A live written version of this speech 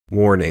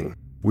Warning: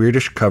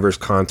 Weirdish covers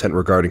content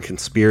regarding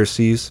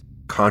conspiracies,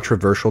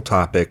 controversial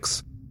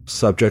topics,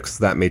 subjects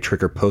that may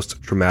trigger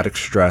post-traumatic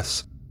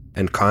stress,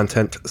 and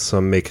content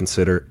some may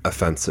consider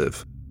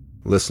offensive.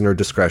 Listener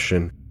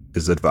discretion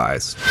is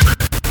advised.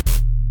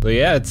 But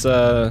yeah, it's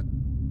Spooky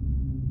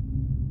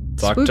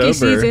October.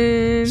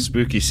 season.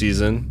 Spooky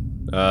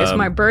season. It's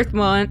my birth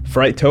month.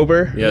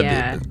 Frighttober?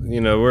 Yeah.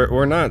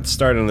 We're not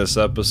starting this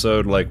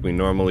episode like we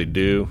normally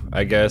do,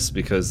 I guess,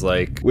 because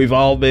We've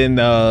all been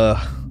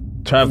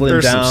traveling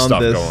there's some down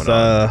stuff this going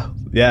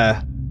on.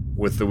 yeah.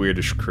 with the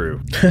Weirdish crew.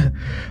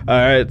 All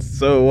right,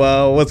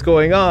 so what's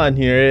going on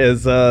here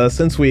is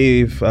since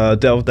we've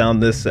delved down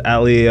this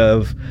alley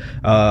of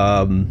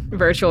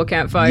Virtual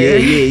campfire.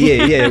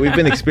 yeah, we've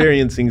been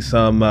experiencing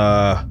some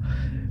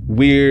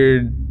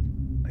weird,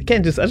 I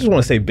just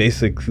want to say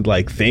basic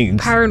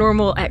things,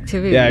 Paranormal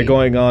activity. yeah,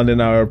 going on in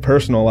our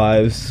personal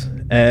lives.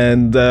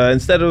 And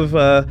instead of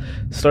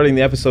starting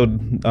the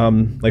episode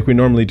like we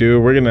normally do,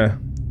 we're gonna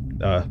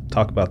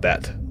talk about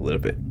that a little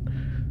bit.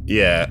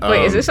 Yeah.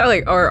 Wait, is this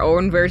our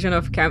own version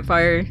of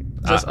campfire?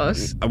 Just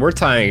us? We're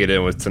tying it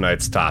in with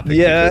tonight's topic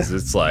Yeah. because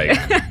it's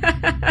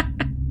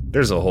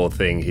there's a whole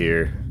thing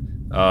here.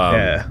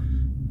 Yeah.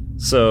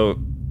 So,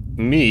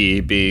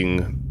 me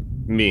being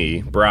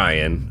me,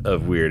 Brian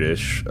of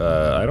Weirdish,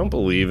 I don't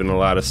believe in a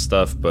lot of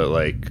stuff, but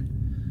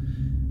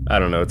I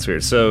don't know, it's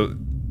weird. So,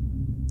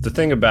 the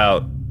thing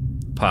about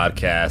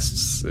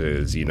podcasts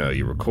is,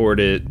 you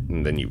record it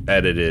and then you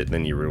edit it and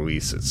then you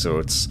release it. So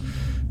it's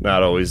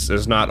not always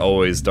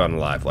done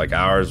live. Like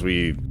ours,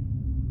 we,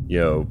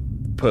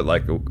 put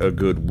a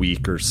good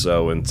week or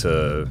so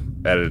into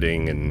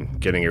editing and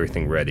getting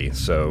everything ready.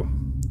 So,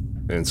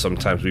 and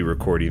sometimes we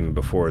record even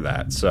before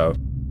that. So,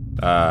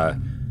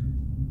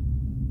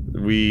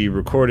 we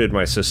recorded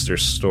my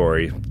sister's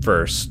story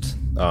first,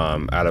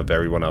 out of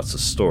everyone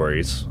else's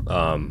stories.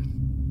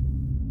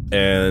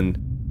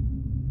 And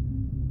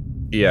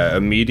yeah,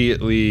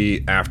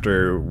 immediately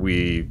after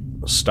we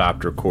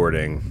stopped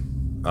recording,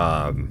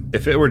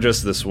 if it were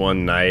just this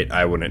one night,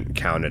 I wouldn't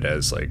count it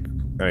as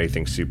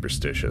anything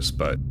superstitious,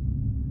 but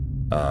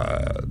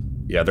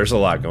yeah, there's a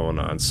lot going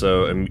on.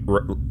 So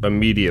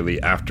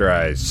immediately after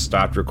I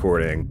stopped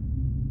recording,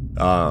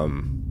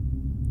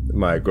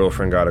 my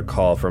girlfriend got a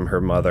call from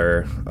her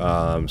mother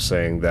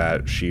saying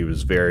that she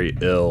was very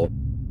ill.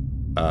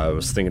 I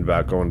was thinking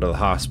about going to the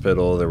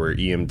hospital. There were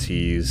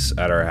EMTs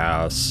at our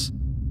house,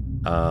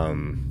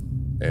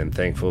 and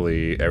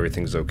thankfully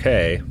everything's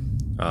okay.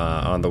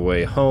 On the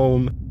way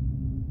home,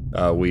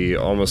 we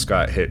almost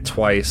got hit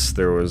twice.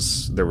 There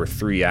were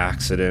 3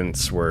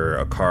 accidents where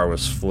a car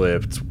was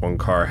flipped. One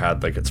car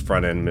had its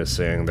front end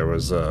missing. There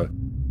was a 5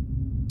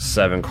 or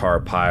 7 car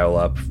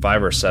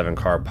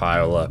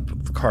pile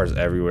up, cars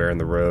everywhere in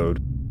the road,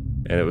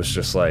 and it was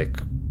just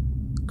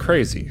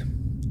crazy.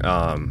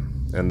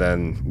 And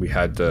then we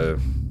had to,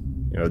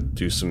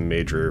 do some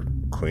major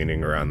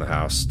cleaning around the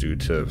house due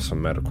to some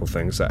medical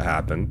things that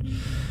happened.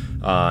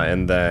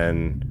 And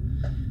then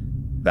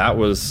that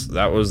was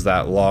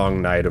that long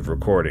night of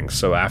recording.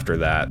 So after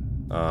that,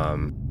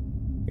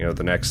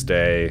 the next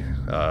day,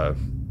 her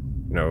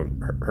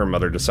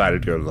mother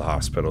decided to go to the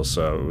hospital.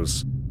 So it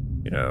was,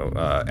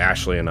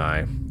 Ashley and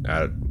I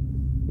at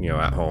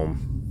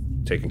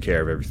home taking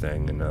care of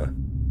everything. And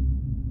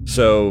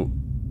so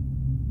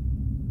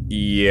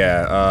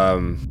yeah,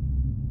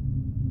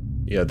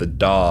 the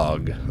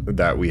dog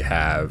that we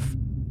have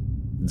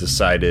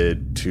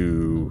decided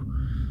to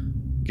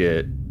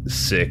get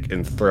sick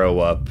and throw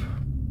up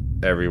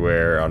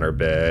everywhere on our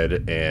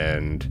bed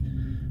and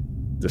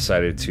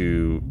decided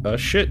to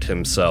shit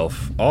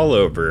himself all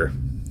over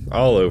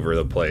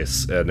the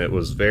place, and it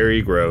was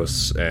very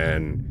gross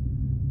and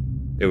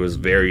it was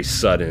very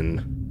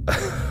sudden.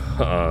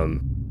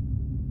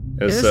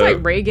 Is this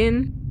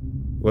Reagan?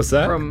 What's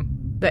that? From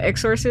The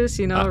Exorcist,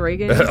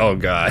 Reagan? Oh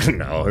god,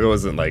 no, it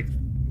wasn't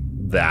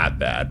that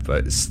bad,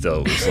 but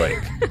still, it was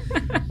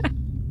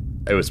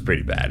it was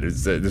pretty bad.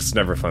 It's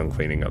never fun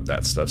cleaning up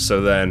that stuff.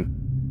 So then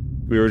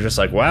we were just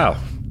wow,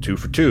 2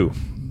 for 2,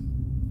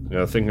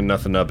 thinking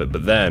nothing of it.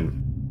 But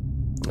then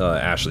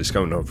Ashley's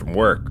coming home from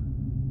work,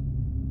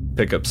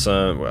 pick up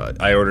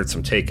I ordered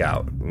some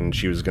takeout, and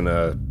she was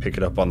gonna pick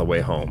it up on the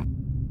way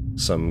home.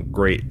 Some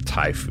great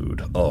Thai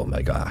food. Oh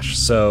my gosh.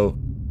 So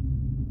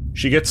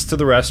she gets to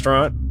the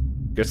restaurant,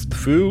 gets the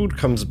food,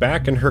 comes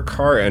back, and her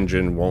car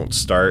engine won't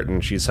start,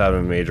 and she's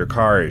having major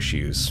car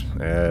issues.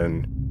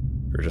 And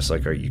we're just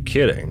are you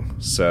kidding?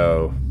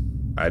 So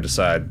I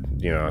decide,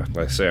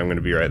 I say, I'm going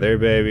to be right there,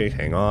 baby.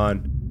 Hang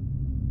on.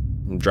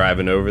 I'm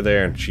driving over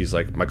there, and she's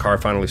my car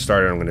finally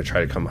started. I'm going to try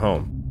to come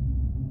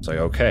home. It's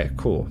okay,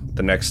 cool.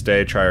 The next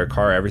day, try her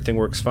car. Everything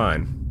works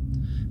fine.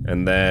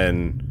 And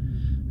then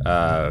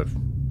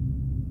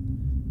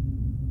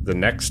the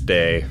next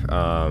day,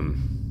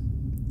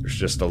 there's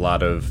just a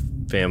lot of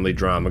family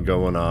drama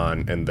going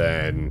on, and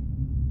then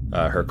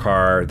her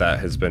car that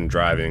has been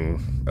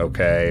driving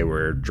okay,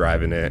 we're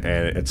driving it,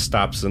 and it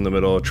stops in the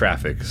middle of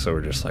traffic. So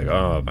we're just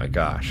oh my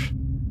gosh,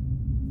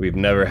 we've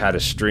never had a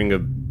string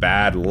of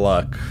bad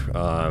luck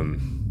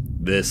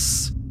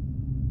this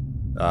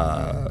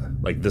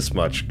like this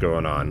much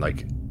going on.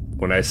 Like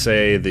when I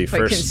say the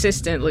Like first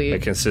consistently.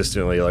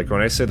 like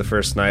when I say the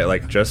first night,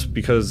 like just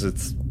because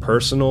it's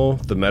personal,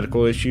 the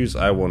medical issues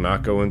I will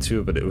not go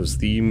into, but it was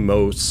the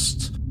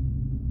most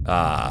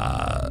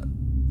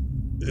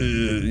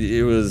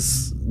it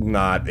was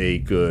not a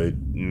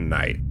good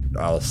night.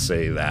 I'll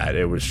say that.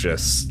 It was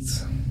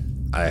just,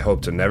 I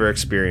hope to never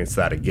experience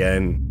that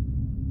again.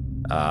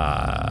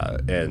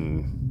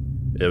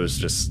 And it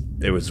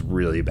was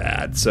really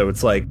bad. So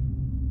it's like,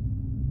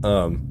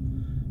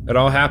 it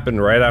all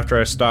happened right after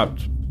I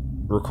stopped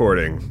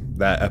recording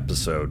that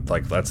episode.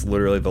 Like that's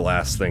literally the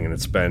last thing, and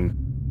it's been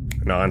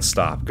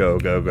nonstop, go.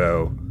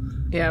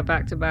 Yeah,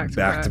 back to back.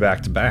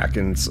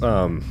 And it's,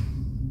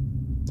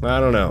 I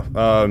don't know.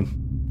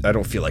 I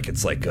don't feel like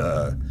it's like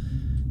a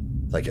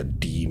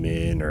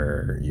demon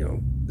or, you know,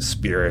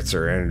 spirits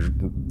or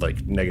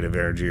like negative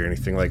energy or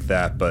anything like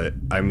that. But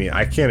I mean,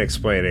 I can't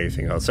explain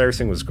anything else.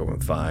 Everything was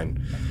going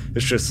fine.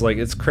 It's just like,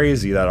 it's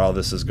crazy that all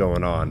this is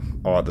going on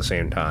all at the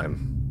same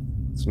time.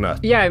 It's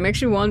nuts. Yeah, it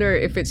makes you wonder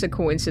if it's a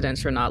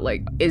coincidence or not.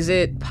 Like, is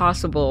it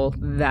possible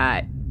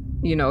that,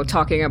 you know,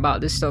 talking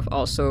about this stuff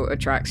also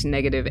attracts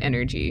negative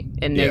energy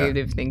and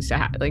negative things to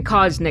happen, like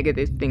cause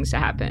negative things to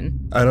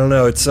happen? I don't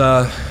know. It's,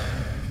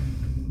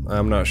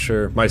 I'm not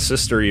sure. My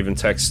sister even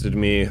texted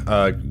me,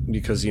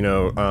 because, you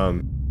know,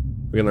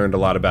 we learned a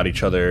lot about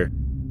each other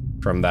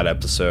from that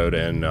episode,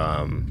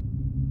 and,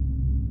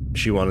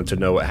 she wanted to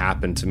know what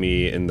happened to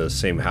me in the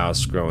same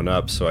house growing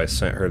up. So I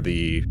sent her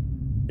the,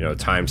 you know,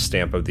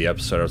 timestamp of the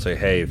episode. I was like,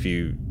 hey, if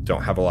you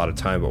don't have a lot of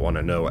time but want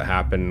to know what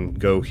happened,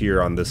 go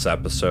here on this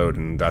episode.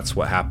 And that's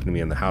what happened to me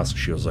in the house. And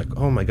she was like,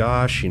 oh my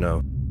gosh, you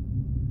know,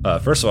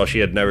 first of all, she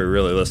had never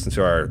really listened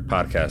to our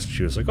podcast.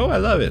 She was like, oh, I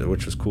love it,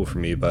 which was cool for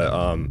me. But,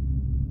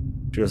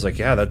 she was like,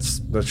 yeah,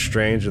 that's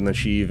strange. And then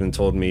she even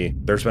told me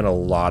there's been a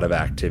lot of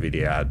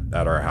activity at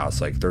our house.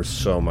 Like there's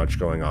so much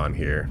going on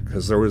here.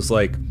 Cause there was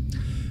like,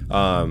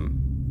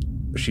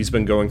 she's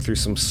been going through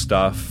some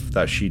stuff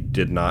that she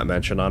did not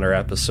mention on her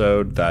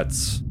episode.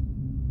 That's,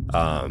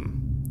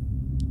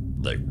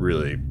 like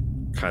really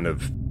kind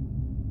of,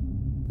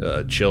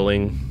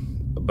 chilling,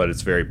 but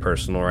it's very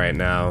personal right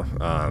now.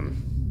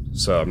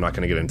 So I'm not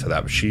going to get into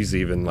that, but she's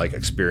even like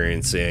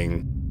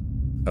experiencing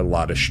a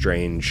lot of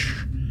strange,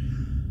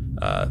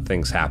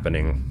 things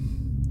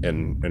happening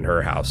in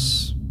her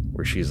house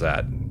where she's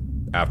at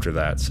after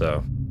that.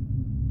 So,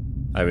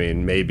 I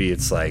mean, maybe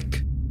it's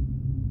like,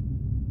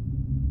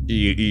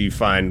 you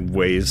find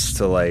ways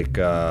to like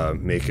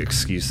make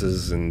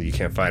excuses, and you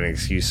can't find an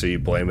excuse, so you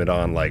blame it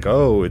on like,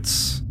 oh,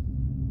 it's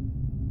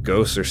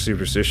ghosts or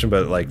superstition.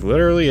 But like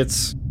literally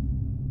it's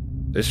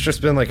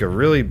just been like a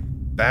really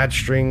bad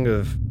string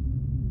of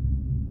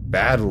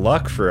bad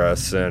luck for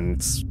us,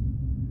 and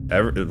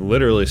it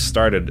literally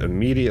started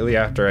immediately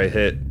after I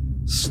hit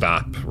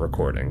stop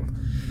recording.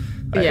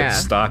 I hit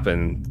stop,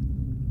 and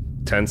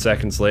 10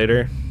 seconds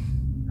later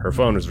her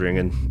phone was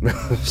ringing.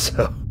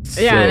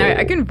 Yeah, and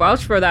I can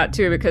vouch for that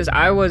too, because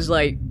I was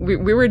like, we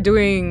were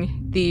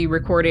doing the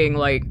recording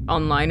like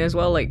online as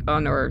well, like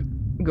on our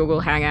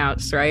Google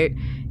Hangouts, right?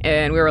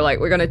 And we were like,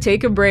 we're gonna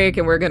take a break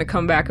and we're gonna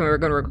come back and we're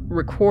gonna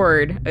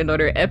record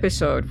another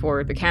episode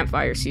for the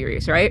Campfire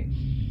series, right?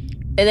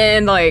 And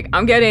then like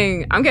I'm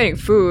getting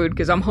food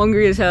because I'm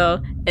hungry as hell,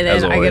 and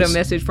then I get a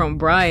message from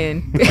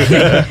Brian.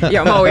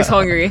 Yeah, I'm always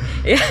hungry.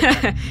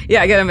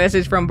 Yeah, I get a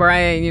message from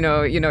Brian, you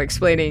know,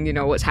 explaining, you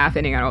know, what's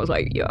happening, and I was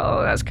like,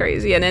 yo, that's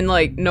crazy. And then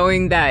like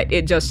knowing that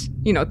it just,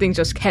 you know, things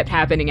just kept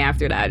happening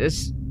after that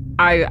is,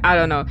 I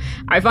don't know.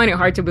 I find it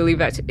hard to believe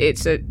that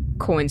it's a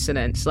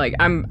coincidence. Like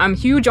I'm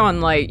huge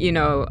on like, you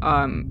know,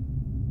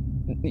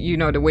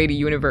 the way the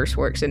universe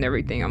works and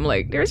everything. I'm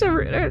like, there's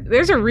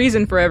a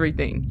reason for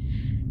everything,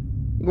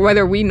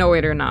 whether we know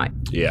it or not.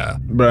 Yeah.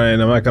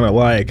 Brian, I'm not gonna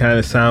lie, it kind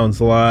of sounds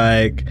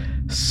like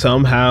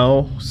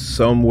somehow,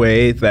 some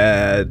way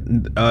that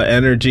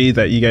energy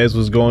that you guys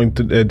was going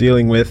to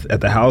dealing with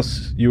at the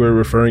house you were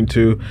referring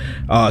to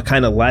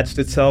kind of latched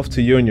itself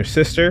to you and your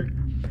sister,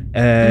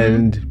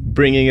 and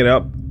bringing it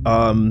up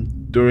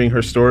during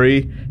her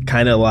story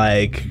kind of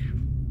like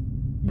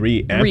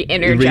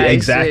re-energized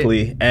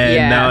exactly it.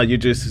 And now you're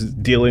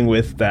just dealing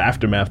with the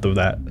aftermath of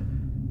that.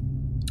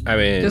 I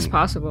mean, it's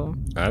possible.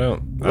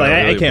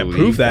 I can't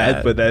prove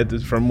that, but that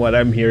is, from what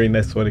I'm hearing,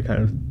 that's what it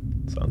kind of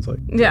sounds like.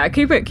 Yeah,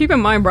 keep in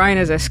mind Brian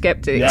is a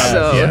skeptic,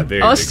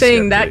 very us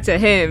saying skeptic. that to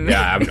him.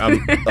 Yeah,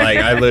 I'm like,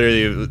 I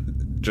literally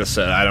just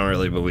said I don't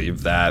really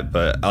believe that,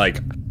 but like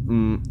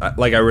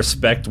I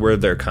respect where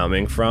they're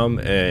coming from,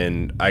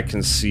 and I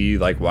can see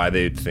like why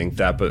they'd think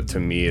that, but to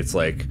me it's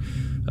like,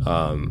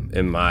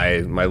 in my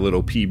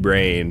little pea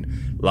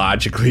brain,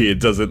 logically it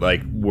doesn't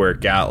like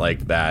work out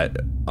like that.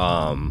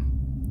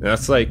 And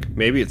that's like,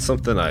 maybe it's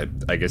something I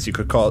guess you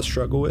could call it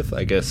struggle with.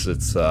 I guess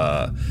it's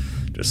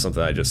just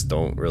something I just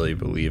don't really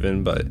believe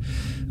in. But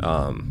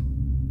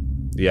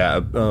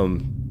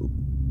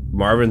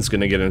Marvin's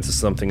gonna get into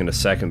something in a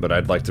second, but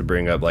I'd like to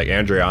bring up like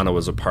Andriana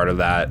was a part of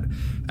that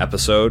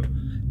episode,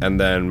 and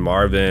then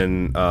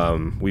Marvin,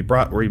 we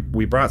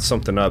brought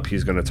something up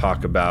he's gonna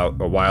talk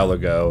about a while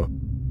ago,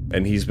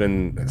 and he's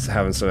been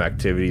having some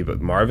activity.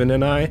 But Marvin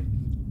and I,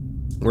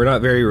 we're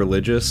not very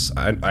religious.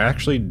 I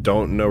actually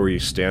don't know where you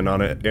stand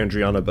on it,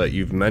 Andriana, but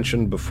you've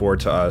mentioned before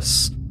to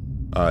us,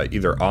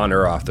 either on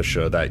or off the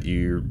show, that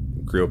you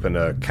grew up in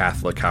a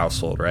Catholic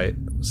household, right?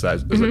 Is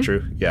that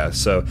true? Yeah.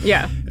 So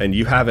yeah. And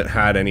you haven't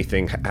had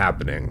anything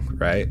happening,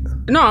 right?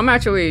 No, I'm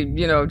actually,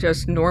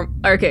 just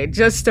Okay,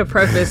 just to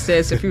preface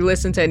this, if you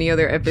listen to any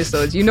other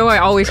episodes, I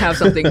always have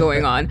something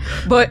going on.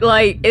 But,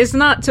 like, it's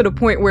not to the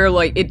point where,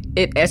 like, it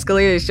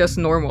escalated. It's just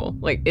normal.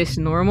 Like, it's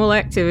normal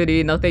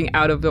activity, nothing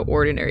out of the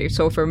ordinary.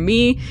 So for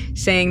me,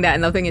 saying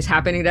that nothing is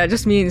happening, that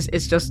just means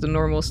it's just the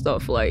normal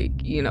stuff, like,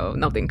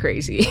 nothing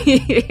crazy.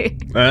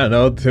 I don't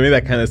know. To me,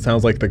 that kind of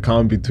sounds like the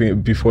calm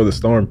before the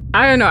storm.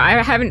 I don't know.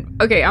 I haven't...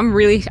 Okay,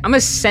 I'm a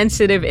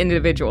sensitive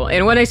individual.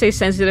 And when I say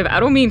sensitive, I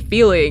don't mean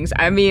feelings.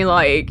 I mean,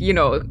 like,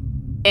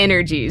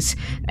 energies.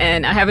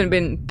 And I haven't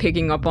been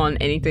picking up on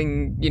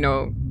anything,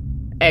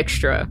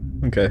 extra.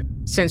 Okay.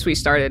 Since we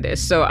started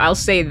this. So I'll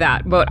say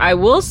that. But I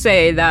will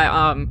say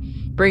that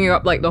bringing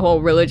up, like, the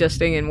whole religious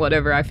thing and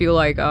whatever, I feel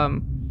like,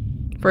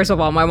 first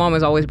of all, my mom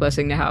is always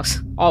blessing the house.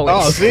 Always.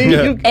 Oh, see?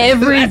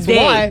 Every day.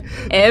 Why.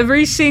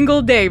 Every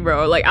single day,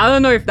 bro. Like, I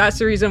don't know if that's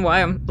the reason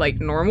why I'm, like,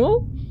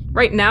 normal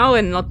right now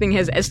and nothing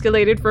has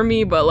escalated for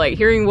me, but, like,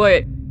 hearing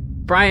what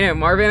Brian and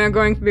Marvin are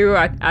going through,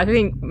 I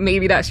think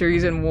maybe that's the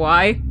reason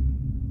why.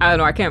 I don't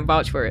know, I can't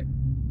vouch for it.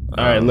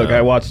 All right, look,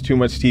 I watch too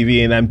much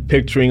TV and I'm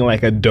picturing,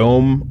 like, a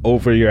dome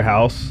over your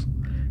house,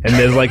 and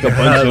there's, like, a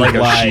bunch of, like a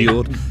like,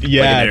 shield.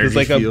 yeah, Like an there's,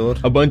 like, energy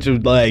shield. a bunch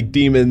of, like,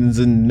 demons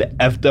and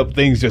effed up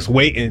things just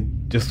waiting.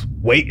 It's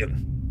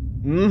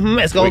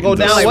gonna go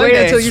down Like, one wait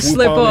day. until you Swoop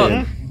slip on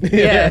up.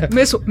 Yeah,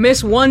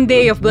 miss one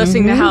day of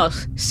blessing the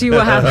house. See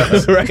what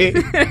happens. Right?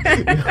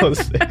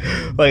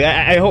 Like,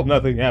 I hope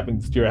nothing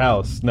happens to your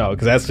house. No,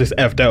 because that's just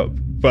effed up.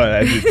 But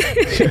I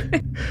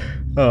just,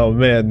 oh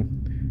man,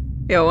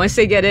 Yeah, once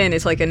they get in,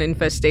 it's like an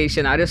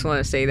infestation. I just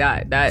want to say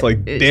that. it's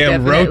like is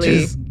damn definitely-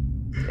 roaches.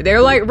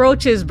 They're like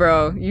roaches,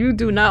 bro. You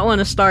do not want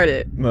to start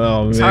it.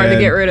 Oh, It's man. hard to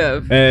get rid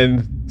of.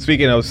 And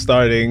speaking of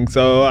starting,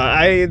 so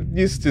I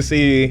used to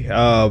see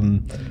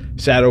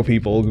shadow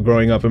people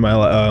growing up in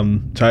my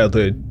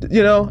childhood,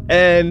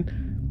 and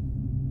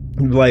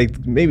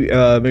like maybe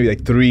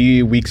like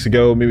 3 weeks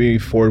ago, maybe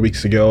 4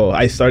 weeks ago,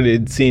 I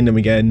started seeing them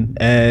again.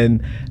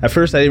 And at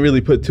first I didn't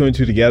really put two and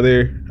two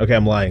together. Okay,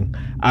 I'm lying.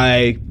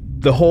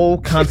 The whole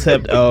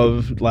concept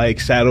of, like,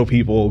 shadow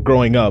people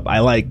growing up, I,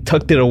 like,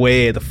 tucked it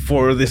away at the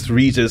furthest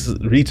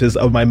reaches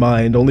of my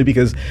mind, only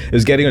because it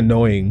was getting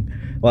annoying,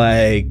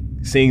 like,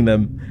 seeing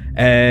them.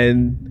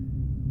 And,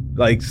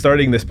 like,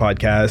 starting this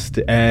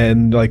podcast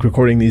and, like,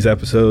 recording these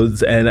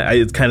episodes, and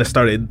I kind of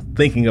started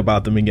thinking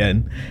about them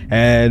again.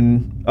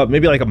 And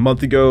maybe like a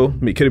month ago,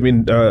 it could have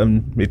been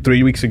maybe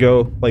 3 weeks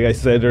ago, like I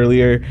said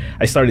earlier,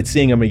 I started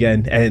seeing them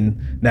again.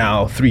 And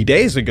now 2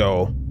 days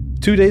ago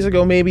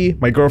maybe,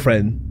 my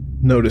girlfriend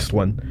noticed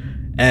one,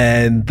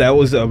 and that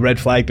was a red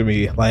flag to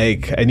me.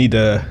 Like, I need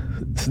to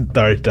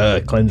start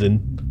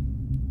cleansing.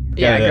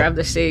 Yeah, Gotta- grab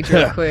the sage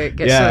real quick.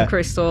 Get Yeah. some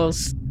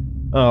crystals.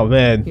 Oh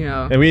man,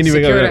 and we ain't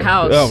even secure gonna, the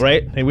house. Oh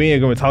right, and we ain't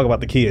going to talk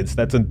about the kids.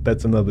 That's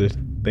another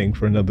thing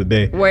for another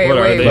day. Wait. What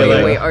are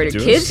they, like, Are the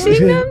doing kids something?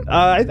 seeing them?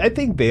 I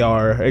think they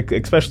are,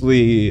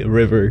 especially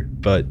River,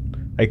 but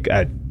I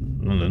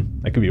don't know.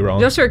 I could be wrong.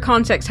 Just for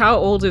context, how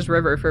old is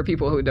River for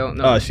people who don't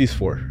know? She's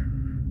 4.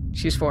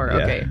 She's 4. yeah.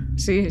 Okay.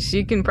 See,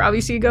 she can probably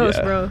see ghosts,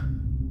 Yeah. bro.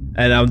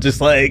 And I'm just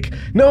like,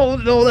 no,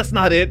 that's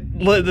not it.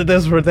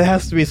 There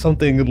has to be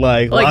something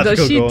like Like, does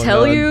logical she going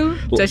tell on. you?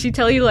 Does she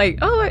tell you, like,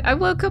 oh, I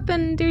woke up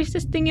and there's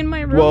this thing in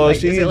my room? Well, like,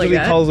 she is it usually like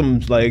that? calls them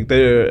like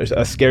they're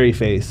a scary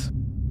face.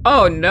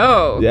 Oh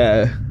no.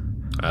 Yeah.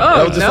 Oh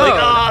I was just no.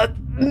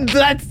 like,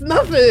 that's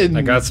nothing.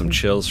 I got some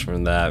chills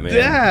from that, man.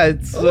 Yeah,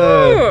 it's.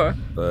 Ooh.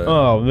 But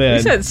Oh man.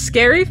 You said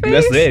scary face?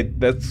 That's it.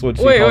 That's what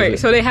she Wait. calls it.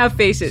 So they have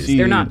faces. She-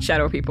 They're not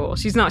shadow people.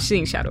 She's not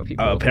seeing shadow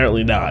people.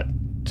 Apparently not.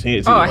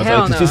 She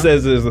hell no. She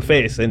says there's a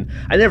face, and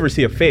I never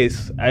see a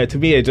face. To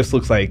me, it just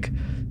looks like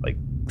a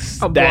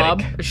static.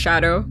 blob, a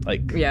shadow.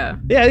 Like Yeah.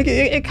 yeah,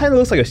 it kind of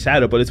looks like a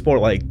shadow, but it's more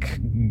like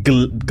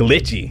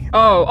glitchy.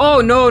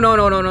 Oh no.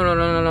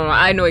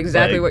 I know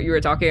exactly Like- what you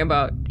were talking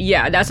about.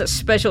 Yeah, that's a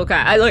special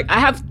kind. I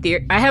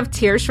have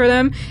tears for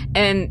them.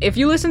 And if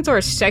you listen to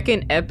our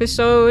second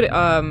episode,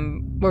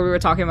 where we were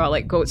talking about,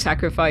 like, goat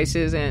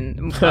sacrifices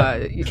and what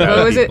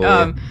was it?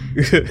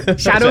 people.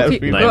 Shadow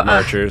people. Night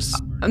Marchers.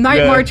 Night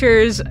Yeah.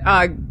 Marchers,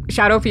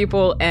 shadow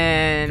people,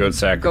 and Goat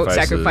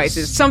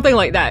sacrifices. something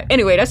like that.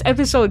 Anyway, that's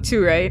episode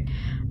 2, right?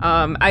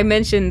 I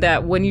mentioned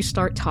that when you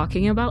start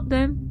talking about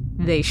them,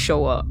 they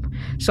show up.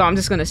 So I'm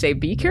just gonna say,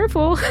 be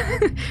careful,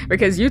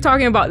 because you're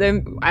talking about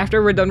them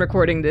after we're done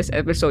recording this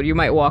episode. You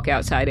might walk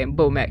outside and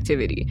boom,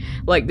 activity.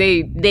 Like,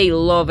 they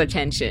love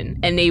attention,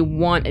 and they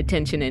want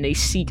attention, and they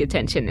seek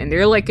attention, and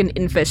they're like an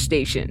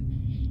infestation.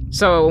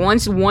 So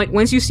once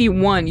you see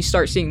one, you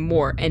start seeing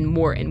more and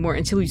more and more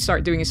until you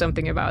start doing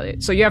something about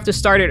it. So you have to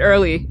start it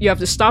early. You have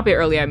to stop it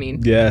early, I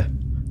mean. Yeah,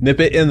 nip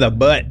it in the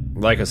butt.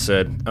 Like I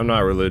said, I'm not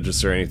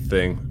religious or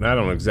anything, and I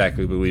don't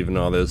exactly believe in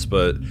all this,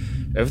 but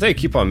if they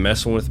keep on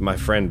messing with my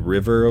friend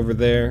River over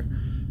there,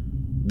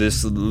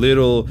 this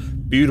little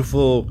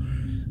beautiful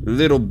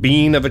little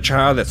bean of a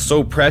child that's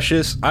so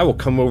precious, I will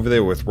come over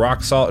there with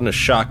rock salt and a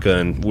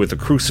shotgun with a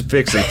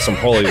crucifix and some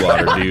holy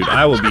water, dude.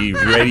 I will be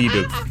ready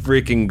to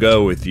freaking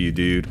go with you,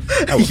 dude.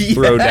 I will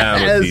throw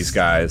down with these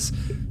guys.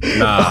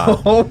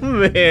 Nah. Oh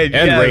man. And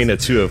yes. Raina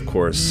too, of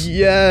course.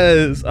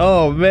 Yes.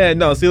 Oh man.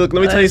 No, see, look,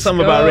 let me tell you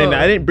something about Raina.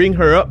 I didn't bring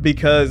her up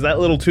because that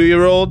little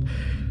 2-year-old,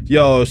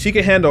 yo, she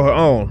can handle her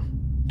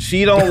own.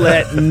 She don't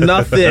let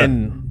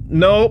nothing.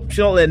 Nope, she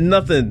don't let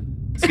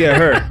nothing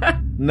scare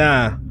her.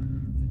 Nah.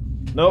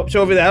 Nope, she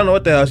over there. I don't know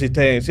what the hell she's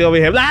saying. She over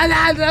here, blah,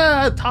 blah,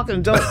 blah,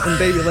 talking junk in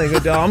baby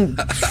language. I'm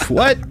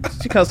what?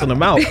 She cussing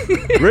them out.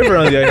 River,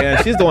 on the other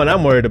hand, she's the one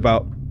I'm worried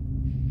about.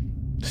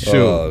 Shoot.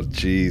 Oh,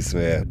 jeez,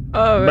 man.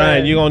 Oh,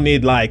 Brian, you're gonna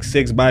need like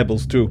 6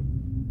 Bibles too.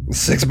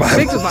 6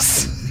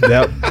 Bibles.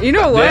 Yep. You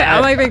know what?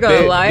 I'm not even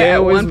gonna lie. they At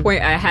always- one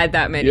point, I had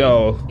that many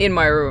in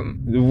my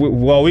room.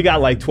 Well, we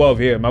got like 12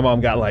 here. My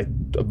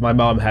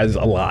mom has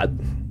a lot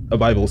of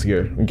Bibles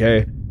here.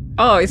 Okay.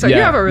 Oh, so you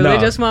have a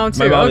religious mom too?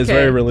 My mom okay. is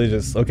very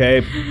religious.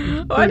 Okay.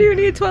 Why do you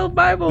need 12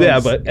 Bibles? Yeah,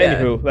 but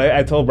anywho,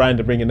 I told Brian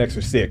to bring an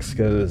extra 6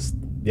 because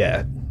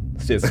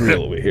shit's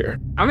real over here.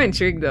 I'm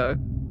intrigued though,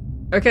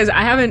 because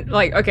I haven't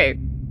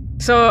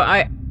so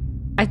I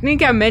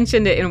think I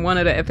mentioned it in one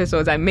of the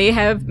episodes. I may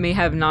have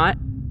not.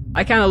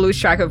 I kind of lose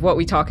track of what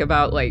we talk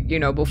about,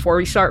 before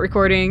we start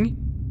recording.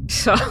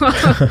 So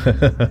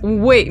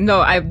wait,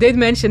 no, I did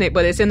mention it,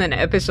 but it's in an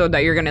episode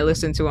that you're gonna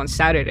listen to on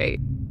Saturday.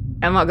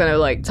 I'm not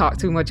gonna talk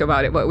too much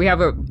about it, but we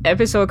have an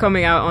episode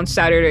coming out on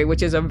Saturday,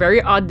 which is a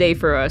very odd day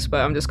for us,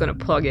 but I'm just gonna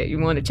plug it. You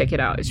want to check it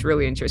out. It's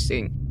really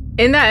interesting.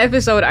 In that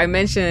episode, I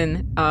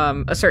mentioned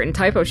a certain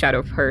type of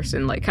shadow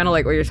person, kind of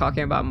like what you're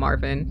talking about,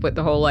 Marvin, with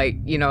the whole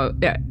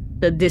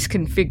the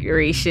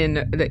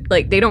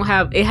disconfiguration. They don't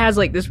have, it has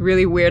this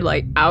really weird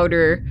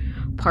outer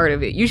part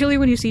of it. Usually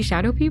when you see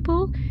shadow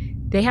people,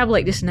 they have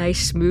this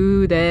nice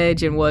smooth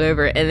edge and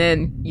whatever, and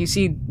then you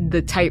see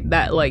the type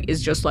that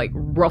is just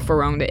rough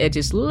around the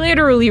edges,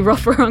 literally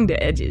rough around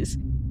the edges.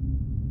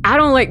 I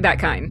don't like that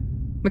kind,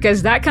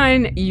 because that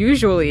kind,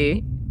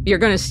 usually you're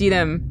gonna see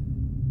them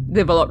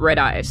develop red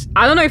eyes.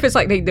 I don't know if it's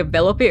they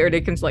develop it or they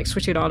can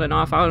switch it on and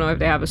off. I don't know if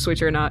they have a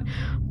switch or not,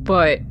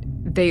 but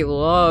they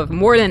love,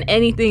 more than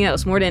anything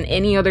else, more than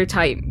any other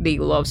type, they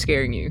love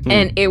scaring you.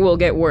 And it will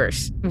get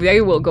worse.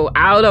 They will go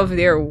out of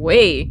their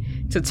way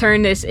to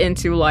turn this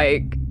into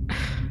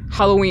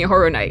Halloween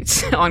Horror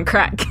Nights on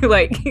crack.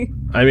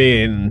 I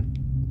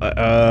mean,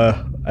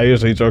 I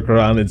usually joke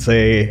around and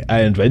say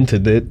I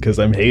invented it because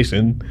I'm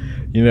Haitian,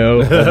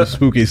 all the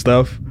spooky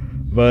stuff.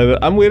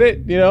 But I'm with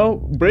it,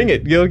 bring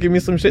it. Give me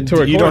some shit to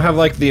record. You don't have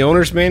the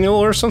owner's manual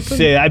or something?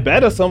 Shit, I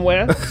better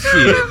somewhere.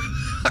 Shit.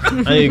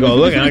 I ain't gonna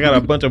look. I got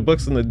a bunch of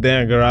books in the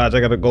damn garage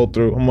I gotta go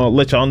through. I'm gonna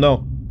let y'all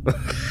know.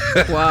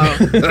 Wow.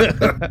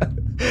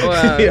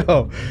 Wow.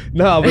 Yo,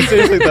 no, but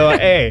seriously though,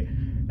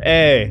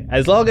 hey,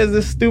 as long as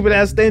this stupid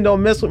ass thing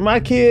don't mess with my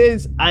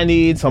kids, I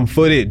need some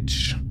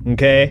footage,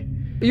 okay?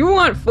 You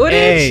want footage?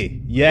 Hey,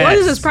 yes. What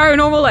is this,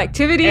 Paranormal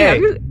Activity? Hey,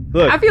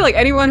 look. I feel like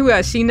anyone who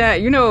has seen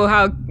that,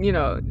 how,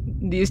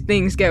 these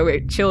things get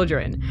with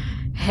children.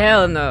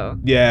 Hell no.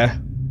 Yeah,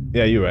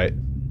 you're right.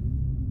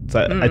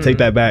 So I take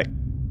that back.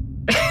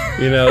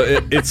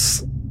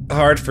 It's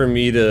hard for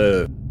me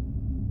to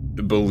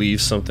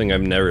believe something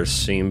I've never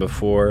seen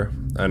before,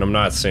 and I'm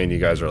not saying you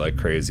guys are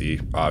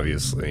crazy,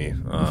 obviously.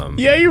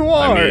 Yeah, you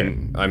are.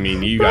 I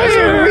mean, you guys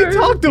are. We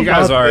talked you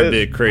guys about are this. a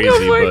bit crazy, Oh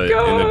my but in a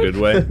God. good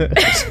way.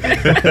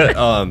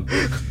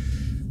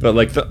 But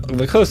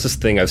the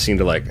closest thing I've seen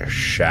to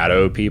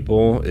shadow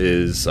people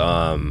is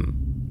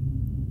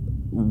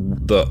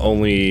the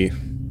only.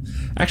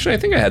 Actually, I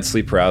think I had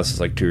sleep paralysis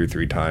 2 or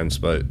 3 times,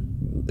 but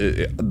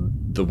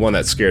the one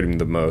that scared me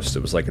the most,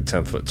 it was a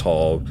 10-foot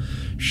tall,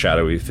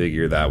 shadowy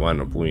figure that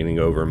wound up leaning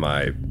over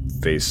my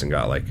face and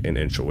got an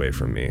inch away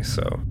from me.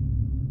 So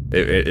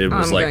it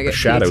was I'm gonna a get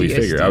shadowy PTSD.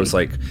 figure. I was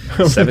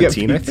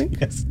 17, I think.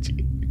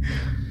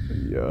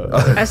 Yeah.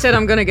 I said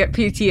I'm gonna get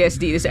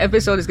PTSD. This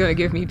episode is gonna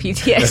give me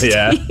PTSD.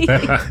 Yeah.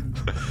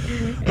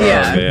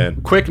 Yeah. Oh,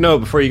 man. Quick note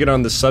before you get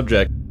on this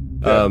subject.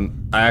 I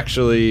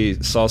actually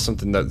saw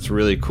something that's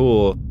really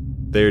cool.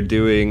 They're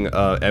doing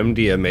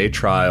MDMA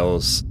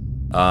trials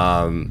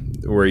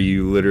where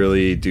you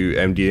literally do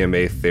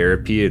MDMA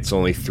therapy. It's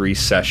only 3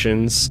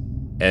 sessions,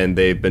 and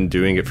they've been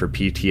doing it for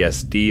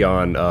PTSD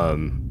on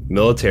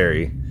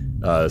military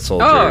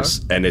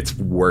soldiers, and it's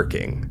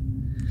working.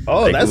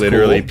 Oh, that's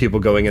literally cool. people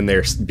going in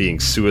there being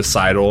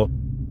suicidal,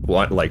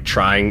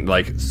 trying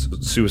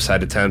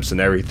suicide attempts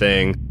and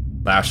everything.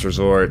 Last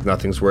resort,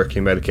 nothing's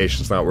working,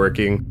 medication's not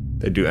working.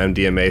 They do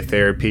MDMA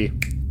therapy,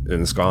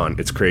 and it's gone.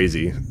 It's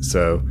crazy.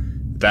 So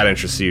if that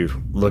interests you,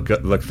 look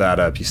that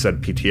up. You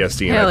said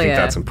PTSD, and Hell I think yeah.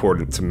 that's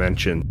important to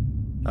mention.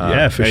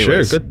 Yeah, for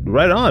anyways, sure. Good,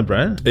 right on,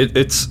 Brian.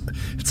 It's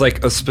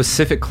a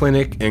specific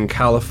clinic in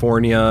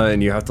California,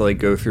 and you have to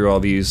go through all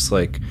these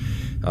pre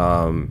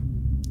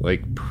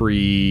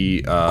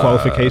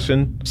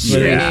Qualification.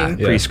 Screening.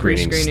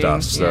 pre-screening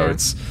Pre-screening, stuff. So yeah.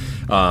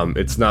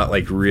 It's not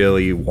like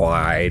really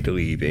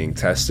widely being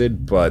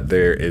tested, but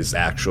there is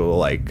actual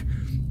like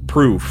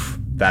proof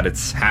that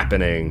it's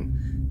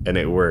happening and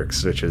it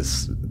works, which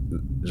is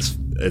just,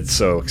 it's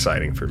so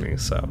exciting for me.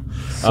 So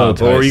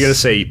what were you gonna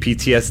say?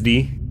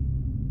 PTSD?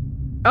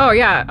 Oh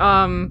yeah,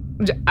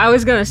 I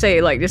was gonna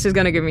say, like, this is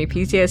gonna give me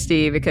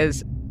PTSD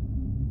because,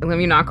 let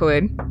me knock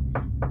wood.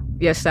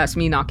 Yes, that's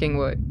me knocking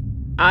wood.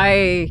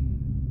 I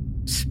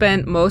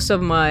spent most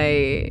of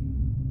my,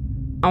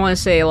 I want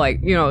to say,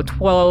 like,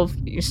 12,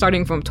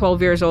 starting from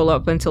 12 years old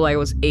up until I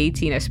was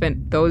 18, I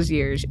spent those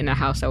years in a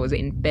house that was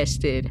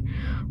infested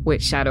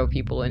with shadow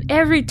people and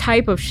every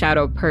type of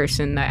shadow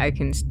person that I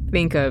can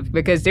think of,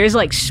 because there's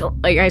like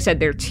I said,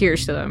 there are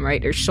tiers to them,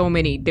 right? There's so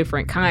many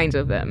different kinds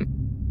of them.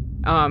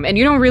 And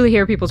you don't really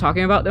hear people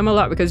talking about them a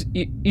lot, because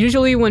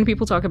usually when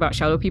people talk about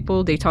shadow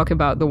people, they talk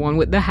about the one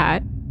with the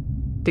hat.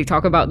 They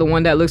talk about the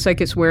one that looks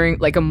like it's wearing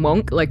like a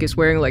monk, like it's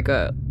wearing like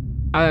a,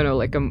 I don't know,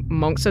 like a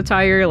monk's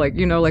attire, like,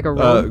 like a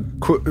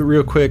robe.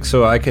 Real quick,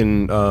 so I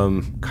can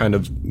kind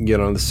of get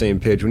on the same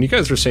page. When you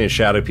guys are saying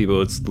shadow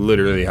people, it's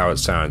literally how it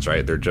sounds,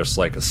 right? They're just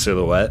like a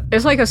silhouette.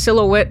 It's like a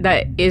silhouette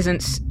that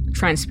isn't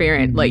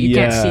transparent, like you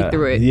can't see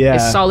through it. Yeah.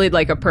 It's solid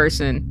like a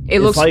person. It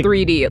looks like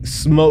 3D.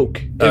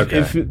 Smoke. Okay.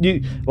 If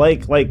you I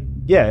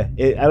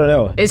don't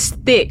know. It's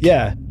thick.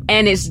 Yeah.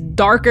 And it's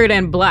darker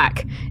than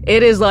black.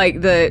 It is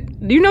like that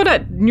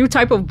new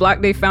type of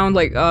black they found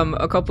like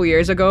a couple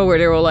years ago, where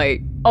they were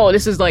like, oh,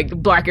 this is like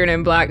blacker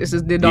than black. This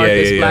is the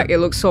darkest black. It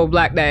looks so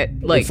black that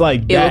like,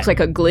 it looks like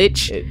a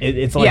glitch.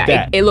 It's like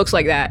that. It looks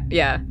like that.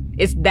 Yeah.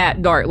 It's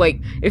that dark. Like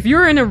if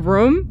you're in a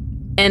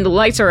room and the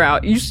lights are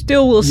out, you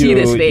still will see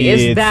this thing.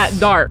 It's that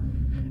dark.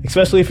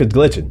 Especially if it's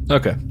glitching.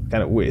 Okay.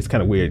 Kind of weird. It's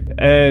kind of weird.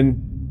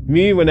 And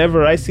me,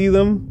 whenever I see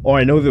them, or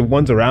I know the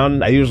ones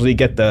around, I usually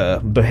get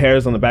the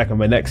hairs on the back of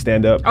my neck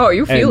stand up. Oh,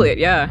 you feel it,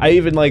 yeah. I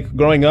even, like,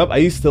 growing up, I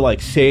used to, like,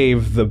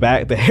 shave the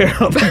hair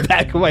on the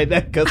back of my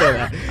neck because of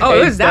that.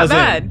 Oh, it was that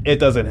bad? It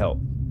doesn't help.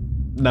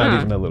 Not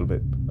even a little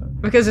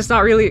bit. Because it's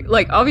not really,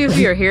 like,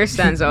 obviously your hair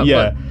stands up.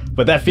 Yeah,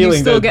 but that feeling...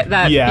 You still get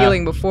that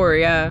feeling before,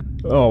 yeah.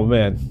 Oh,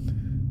 man.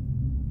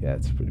 Yeah,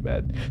 it's pretty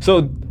bad.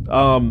 So,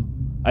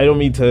 I don't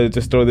mean to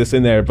just throw this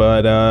in there,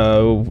 but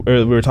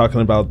we were talking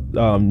about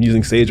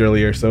using Sage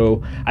earlier.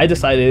 So I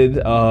decided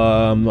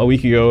a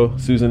week ago,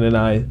 Susan and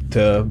I,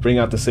 to bring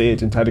out the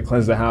Sage and try to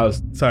cleanse the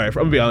house. Sorry, I'm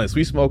gonna be honest,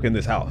 we smoke in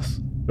this house,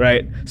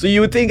 right? So you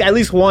would think at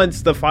least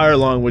once the fire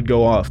alarm would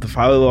go off. The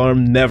fire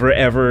alarm never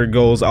ever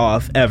goes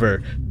off,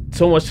 ever.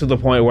 So much to the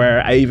point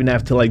where I even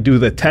have to like do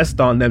the test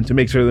on them to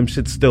make sure them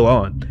shit's still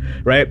on,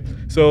 right?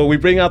 So we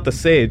bring out the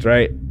Sage,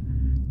 right?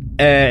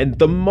 And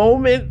the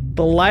moment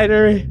the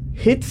lighter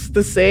hits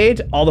the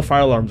Sage, all the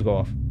fire alarms go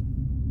off.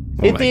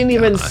 It didn't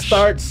even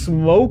start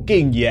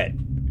smoking yet.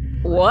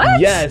 What?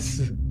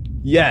 Yes.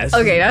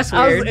 Okay, that's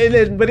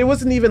weird. But it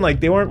wasn't even like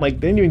they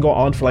didn't even go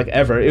on for like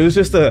ever. It was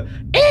just a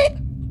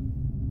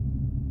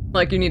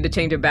like you need to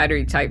change a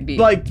battery type beat.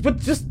 Like, but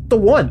just the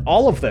one,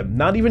 all of them,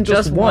 not even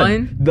just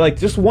one. Like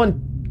just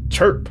one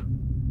chirp.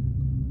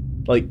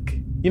 Like,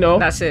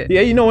 that's it.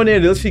 Yeah, when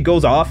it literally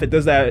goes off, it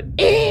does that.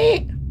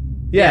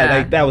 Yeah,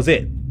 like that was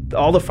it.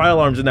 All the fire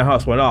alarms in the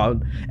house went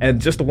on, and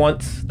just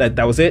once that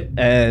was it.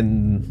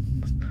 And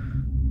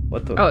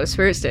what the? Oh,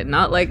 spirits did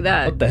not like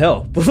that. What the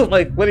hell?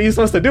 Like, what are you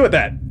supposed to do with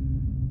that?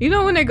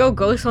 When they go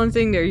ghost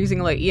hunting, they're using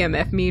like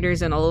EMF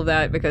meters and all of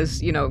that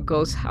because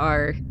ghosts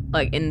are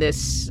like in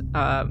this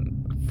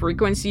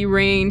frequency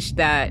range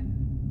that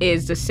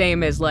is the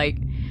same as like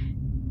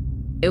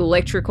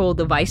electrical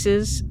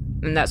devices,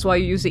 and that's why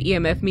you use the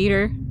EMF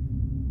meter.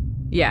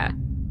 Yeah,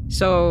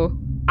 so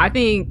I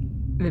think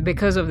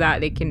because of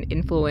that, they can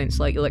influence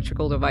like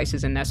electrical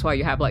devices, and that's why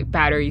you have like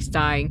batteries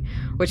dying.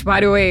 Which, by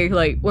the way,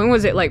 like when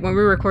was it? Like when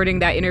we were recording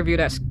that interview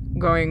that's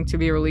going to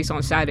be released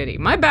on Saturday,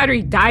 my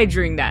battery died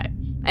during that,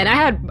 and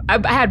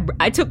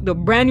I took the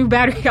brand new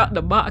battery out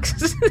the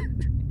box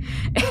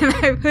and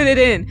I put it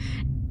in,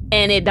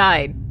 and it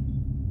died.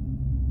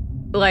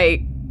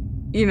 Like,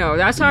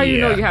 that's how you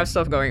know you have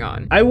stuff going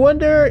on. I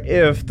wonder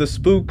if the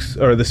spooks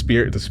or the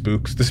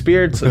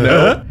spirits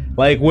know,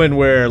 like when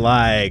we're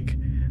like.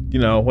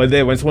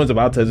 When someone's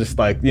about to just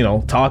like,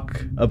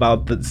 talk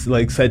about this,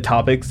 like said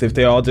topics, if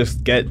they all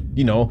just get,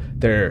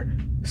 their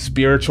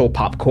spiritual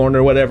popcorn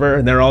or whatever,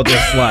 and they're all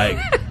just like,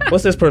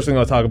 what's this person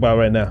going to talk about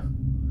right now?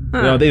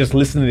 They just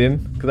listen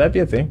in. Could that be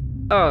a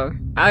thing? Oh,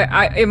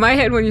 I in my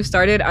head when you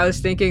started, I was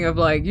thinking of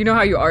like,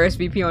 how you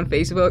RSVP on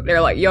Facebook?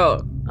 They're like,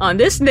 yo, on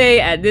this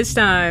day at this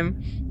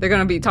time, they're going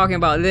to be talking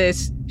about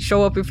this.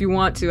 Show up if you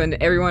want to, and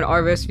everyone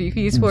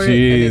RSVPs for it,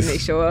 and then they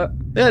show up.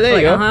 Yeah, there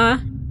you go. Uh-huh.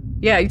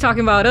 Yeah, you talking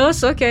about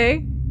us?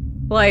 Okay.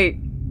 Like,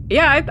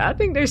 yeah, I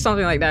think there's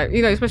something like that.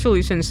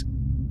 Especially since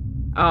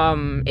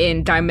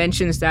in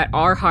dimensions that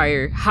are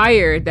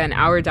higher than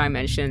our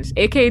dimensions,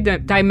 aka the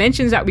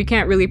dimensions that we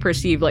can't really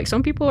perceive. Like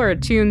some people are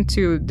attuned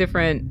to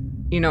different,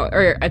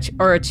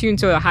 or attuned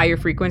to a higher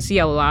frequency,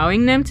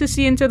 allowing them to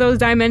see into those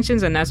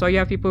dimensions, and that's why you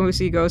have people who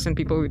see ghosts and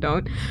people who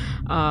don't.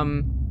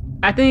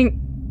 I think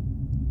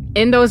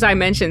in those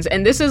dimensions,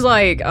 and this is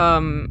like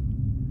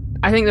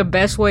I think the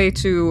best way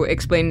to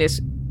explain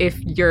this, if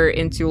you're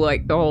into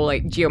like the whole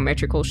like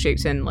geometrical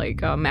shapes and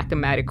like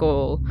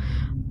mathematical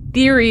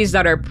theories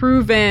that are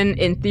proven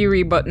in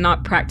theory but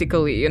not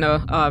practically, you know,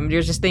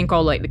 there's this thing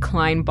called like the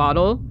Klein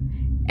bottle,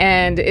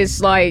 and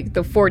it's like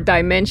the fourth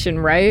dimension,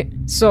 right?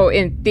 So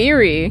in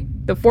theory,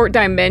 the fourth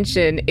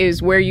dimension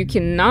is where you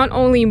can not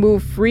only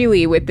move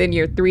freely within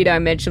your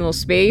three-dimensional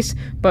space,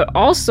 but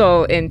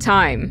also in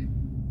time.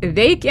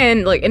 They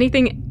can, like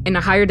anything in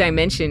a higher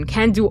dimension,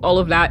 can do all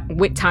of that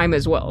with time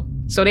as well.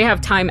 So they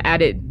have time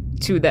added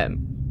to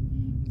them.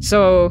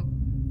 So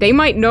they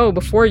might know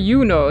before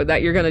you know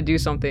that you're gonna do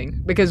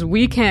something, because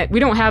we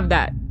don't have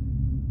that.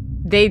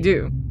 They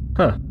do.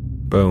 Huh.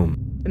 Boom.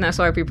 And that's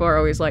why people are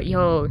always like,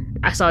 yo,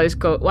 I saw this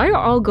ghost. Why are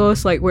all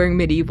ghosts like wearing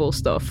medieval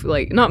stuff?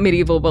 Like, not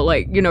medieval, but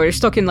like, you know, they're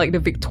stuck in like the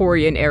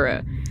Victorian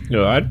era. You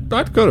know, I'd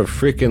go to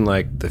freaking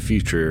like the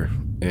future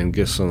and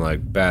get some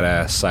like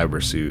badass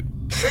cyber suit.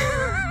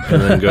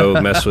 And then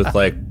go mess with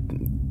like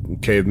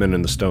cavemen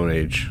in the Stone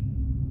Age.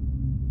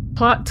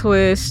 Plot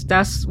twist,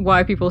 that's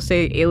why people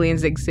say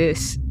aliens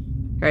exist,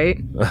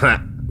 right?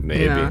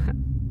 Maybe. You know.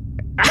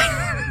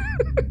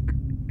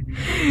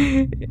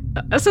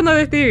 That's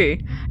another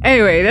theory.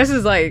 Anyway, this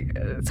is like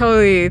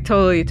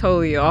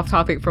totally off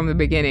topic from the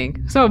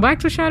beginning. So back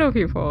to shadow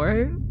people,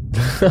 right?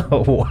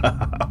 Oh,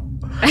 wow.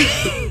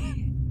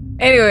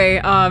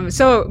 Anyway,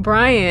 so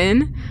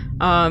Brian,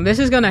 this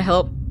is gonna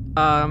help.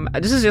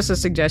 This is just a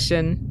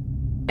suggestion.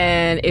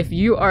 And if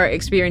you are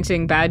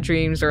experiencing bad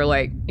dreams or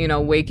like, you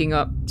know, waking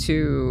up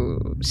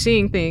to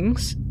seeing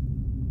things,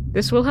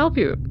 this will help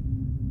you.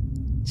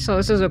 So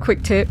this is a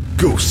quick tip.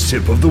 Ghost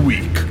tip of the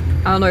week.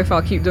 I don't know if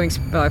I'll keep doing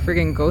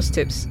freaking ghost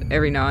tips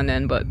every now and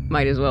then, but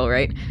might as well,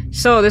 right?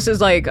 So this is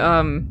like,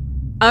 I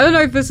don't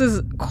know if this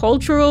is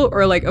cultural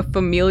or like a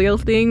familial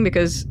thing,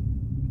 because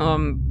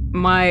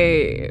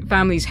my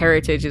family's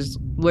heritage is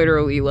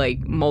literally like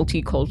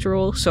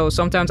multicultural. So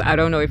sometimes I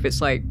don't know if it's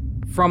like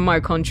from my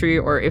country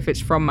or if it's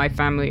from my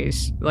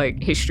family's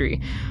like history.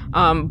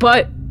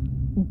 But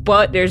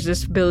there's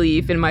this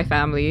belief in my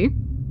family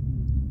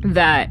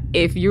that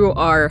if you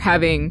are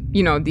having,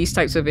 you know, these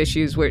types of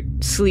issues with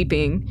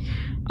sleeping,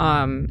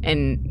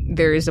 and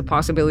there is a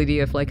possibility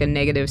of like a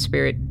negative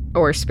spirit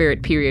or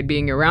spirit period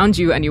being around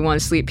you and you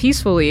want to sleep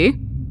peacefully,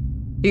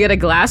 you get a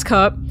glass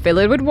cup, fill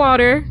it with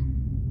water,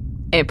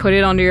 and put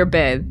it under your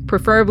bed,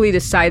 preferably the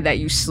side that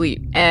you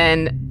sleep.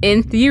 And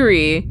in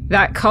theory,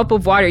 that cup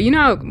of water, you know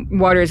how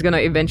water is going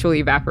to eventually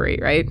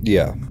evaporate, right?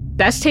 Yeah.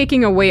 That's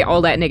taking away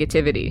all that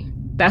negativity.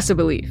 That's the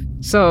belief.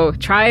 So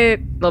try it.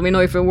 Let me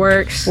know if it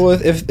works. Well,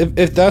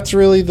 if that's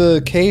really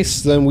the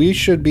case, then we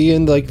should be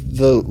in like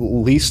the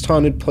least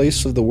haunted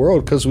place of the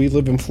world, because we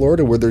live in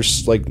Florida where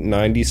there's like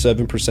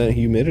 97%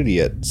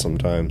 humidity at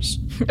sometimes.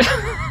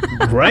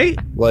 Right?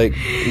 Like,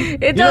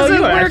 it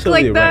doesn't work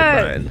like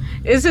that. Right,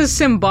 it's just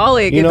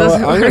symbolic. You it know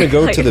doesn't what? I'm work gonna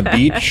go like to the that.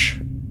 beach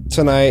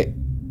tonight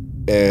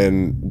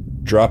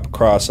and drop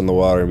across in the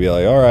water and be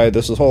like, all right,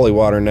 this is holy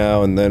water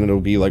now, and then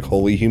it'll be like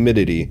holy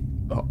humidity.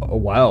 Oh,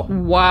 wow.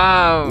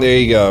 Wow. There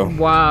you go.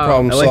 Wow.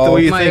 Problem I like the solved.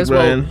 way you Might think, as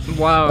well. Brian.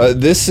 Wow.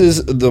 This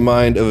is the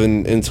mind of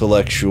an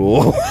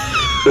intellectual.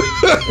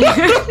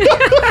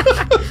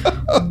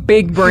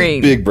 Big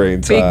brain. Big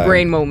brain time. Big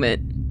brain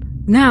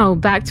moment. Now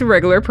back to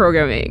regular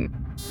programming.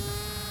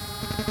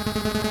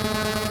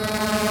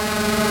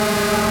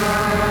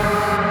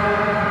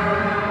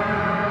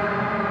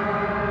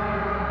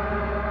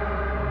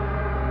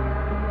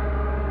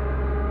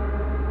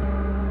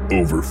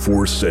 Over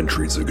 4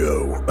 centuries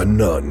ago, a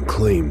nun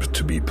claimed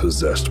to be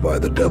possessed by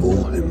the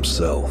devil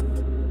himself.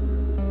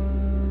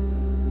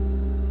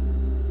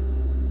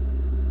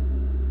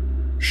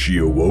 She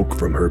awoke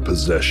from her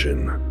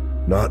possession,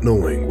 not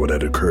knowing what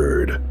had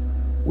occurred,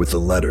 with a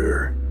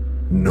letter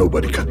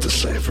nobody could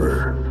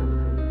decipher.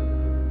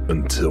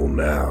 Until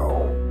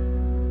now.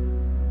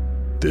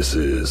 This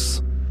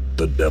is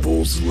the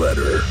Devil's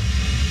Letter.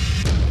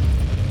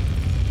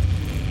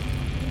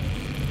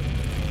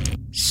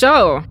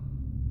 So,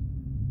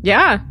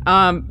 yeah,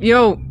 you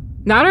know,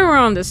 now that we're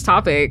on this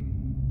topic,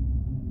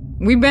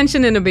 we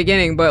mentioned in the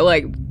beginning, but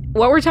like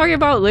what we're talking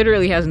about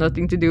literally has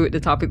nothing to do with the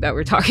topic that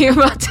we're talking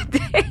about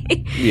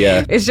today.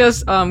 Yeah. It's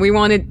just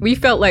we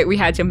felt like we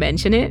had to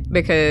mention it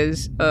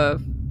because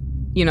of,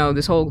 you know,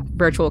 this whole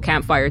virtual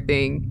campfire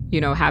thing, you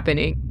know,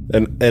 happening.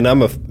 And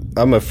I'm a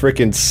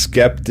freaking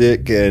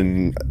skeptic,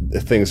 and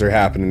things are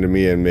happening to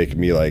me and making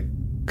me like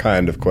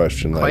kind of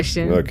question.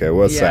 Okay,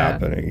 what's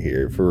happening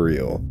here for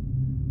real?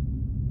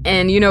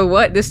 And you know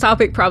what? This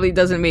topic probably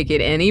doesn't make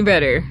it any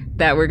better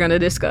that we're going to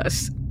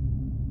discuss.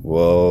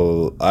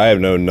 Well, I have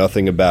known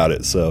nothing about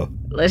it, so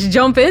let's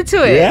jump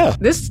into it. Yeah.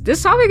 This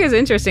topic is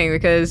interesting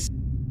because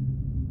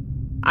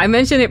I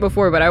mentioned it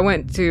before, but I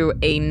went to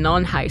a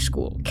non-high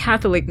school,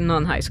 Catholic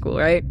non-high school,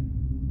 right?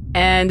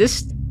 And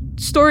this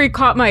story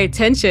caught my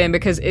attention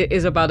because it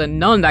is about a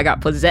nun that got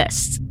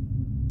possessed.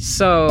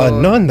 So a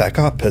nun that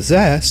got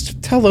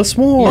possessed? Tell us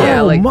more.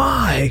 Yeah, like,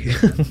 my.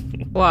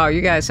 Wow,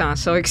 you guys sound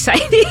so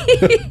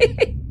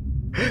excited.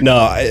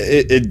 No,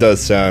 it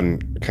does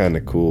sound kind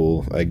of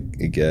cool, I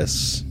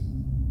guess.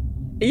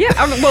 Yeah,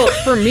 well,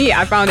 for me,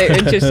 I found it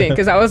interesting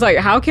because I was like,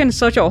 how can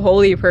such a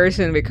holy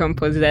person become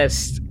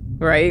possessed,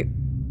 right?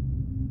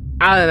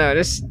 I don't know,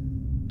 just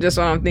what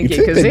I'm thinking,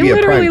 think because they'd they be a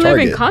literally prime live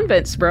in target.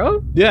 convents,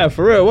 bro. Yeah,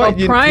 for real. What?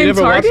 A prime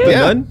never watched target? The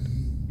Yeah.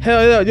 Nun?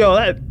 Hell,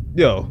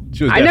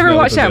 she was I never definitely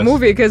watched that possessed.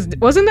 movie because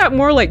wasn't that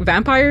more like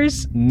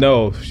vampires?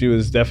 No, she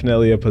was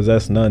definitely a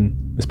possessed nun.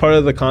 It's part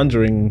of the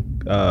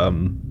Conjuring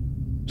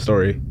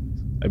story,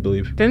 I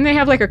believe. Didn't they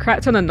have like a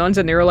crap ton of nuns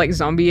and they were like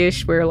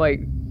zombie-ish, where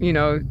like, you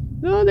know,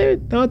 No,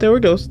 they were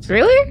ghosts.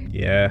 really?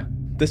 Yeah,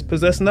 this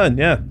possessed nun.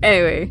 Yeah.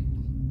 Anyway,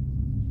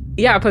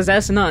 yeah,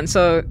 possessed nun.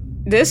 So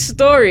this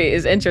story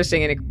is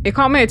interesting, and it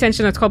caught my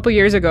attention a couple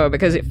years ago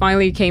because it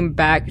finally came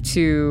back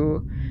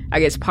to, I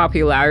guess,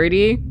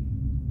 popularity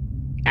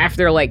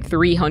after like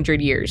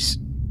 300 years.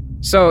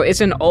 So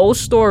it's an old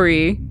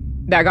story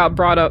that got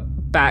brought up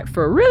back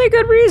for a really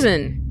good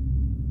reason.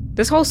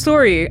 This whole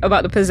story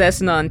about the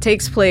possessed nun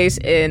takes place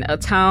in a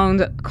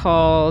town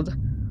called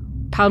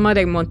Palma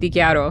de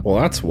Montichiaro. Well,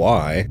 that's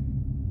why.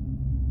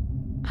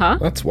 Huh?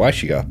 That's why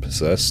she got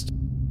possessed.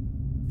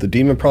 The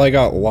demon probably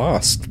got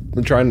lost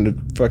trying to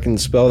fucking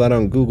spell that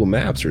on Google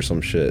Maps or some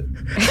shit.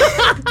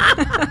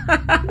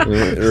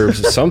 or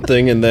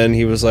something, and then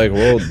he was like,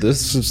 well,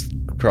 this is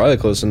probably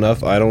close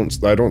enough. I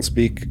don't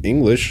speak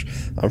English.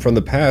 I'm from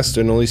the past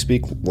and only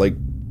speak like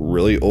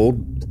really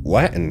old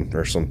Latin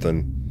or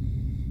something.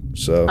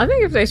 So I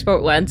think if they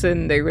spoke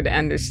Latin, they would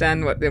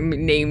understand what the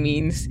name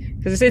means,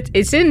 because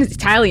it's in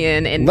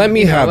Italian and Let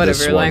me have whatever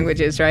this one.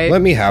 languages, right?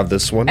 let me have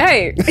this one.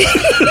 Hey.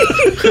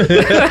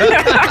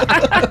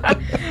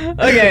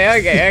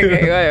 okay,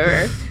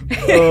 whatever.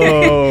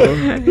 Oh.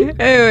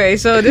 Anyway,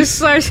 so this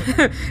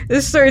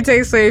story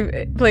takes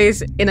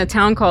place in a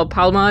town called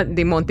Palma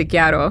di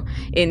Montichiaro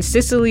in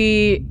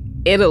Sicily,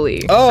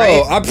 Italy. Oh,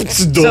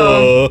 right?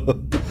 duh.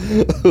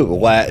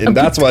 Latin.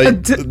 That's why.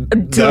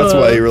 That's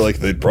why you were like,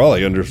 they'd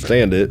probably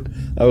understand it.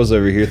 I was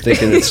over here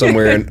thinking it's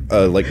somewhere in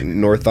like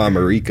North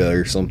America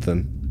or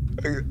something,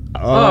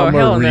 Oh, hell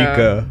no.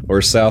 America.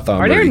 or South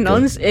Are America. there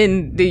nuns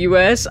in the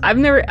U.S.? I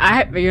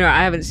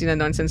haven't seen a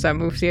nun since I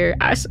moved here.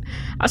 I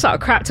saw a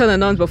crap ton of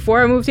nuns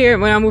before I moved here.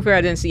 When I moved here,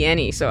 I didn't see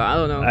any, so I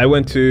don't know. I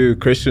went to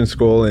Christian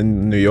school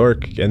in New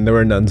York, and there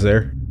were nuns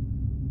there,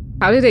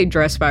 How do they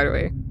dress, by the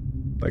way?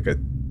 like a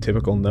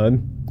typical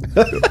nun.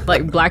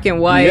 Like black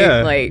and white?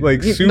 Yeah, like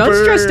like nuns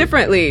super- dress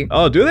differently.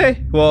 Oh, do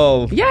they?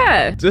 Well,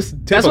 Yeah. just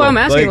typical. That's what I'm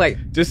asking,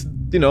 like- just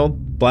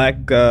black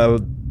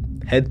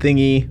head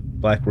thingy,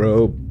 black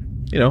robe.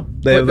 They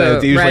With the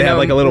usually have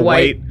like a little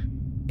white- white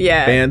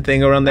Yeah. band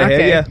thing around their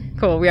Okay. head. Yeah.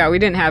 Cool. Yeah, we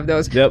didn't have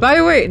those. Yep. By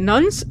the way,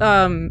 nuns,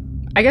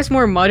 I guess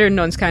more modern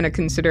nuns kind of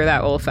consider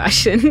that old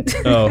fashioned.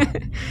 Oh.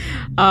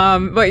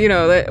 But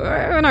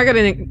we're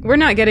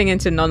not getting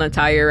into nun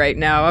attire right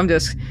now. I'm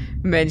just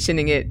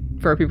mentioning it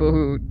for people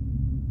who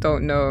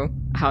don't know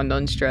how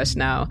nuns dress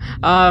now.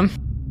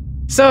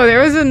 So there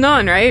was a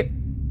nun, right?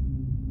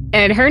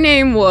 And her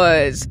name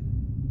was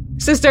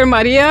Sister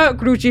Maria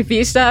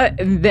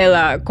Crucifissa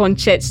della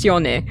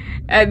Concezione.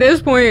 At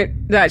this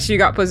point that she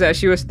got possessed,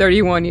 she was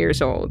 31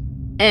 years old.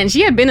 And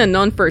she had been a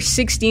nun for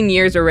 16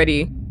 years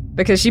already,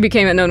 because she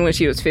became a nun when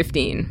she was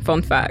 15.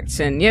 Fun facts.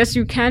 And yes,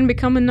 you can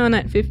become a nun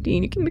at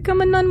 15. You can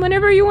become a nun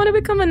whenever you want to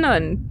become a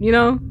nun,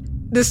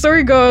 The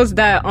story goes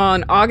that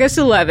on August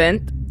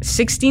 11th,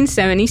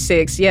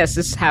 1676, yes,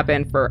 this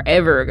happened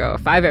forever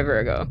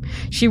ago,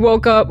 she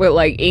woke up with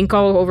like ink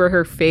all over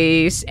her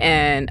face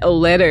and a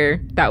letter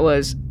that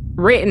was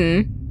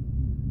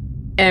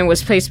written and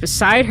was placed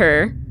beside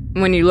her.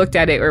 When she looked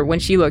at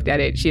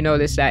it, she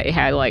noticed that it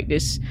had like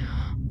this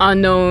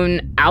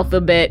unknown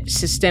alphabet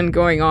system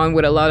going on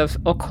with a lot of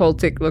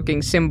occultic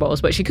looking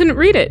symbols, but she couldn't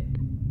read it.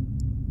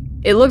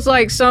 It looked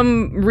like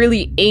some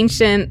really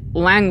ancient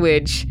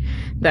language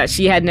that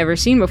she had never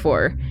seen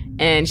before,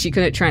 and she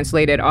couldn't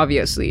translate it,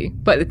 obviously.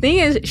 But the thing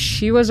is,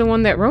 she was the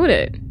one that wrote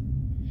it.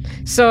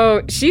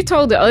 So she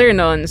told the other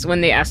nuns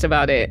when they asked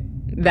about it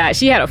that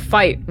she had a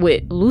fight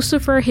with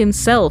Lucifer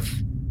himself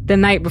the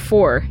night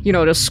before,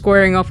 just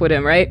squaring up with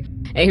him, right?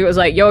 And he was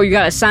like, yo, you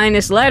gotta sign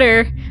this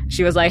letter.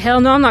 She was like, hell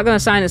no, I'm not gonna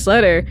sign this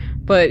letter.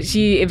 But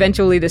she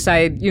eventually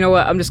decided, you know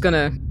what, I'm just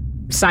gonna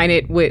sign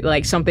it with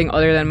like something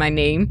other than my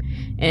name.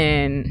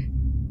 And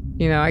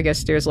I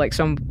guess there's like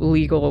some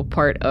legal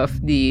part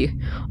of the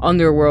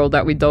underworld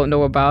that we don't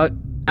know about.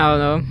 I don't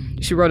know.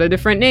 She wrote a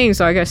different name,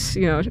 so I guess,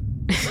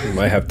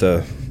 Might have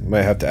to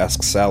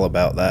ask Sal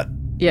about that.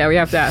 Yeah, we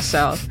have to ask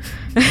Sal.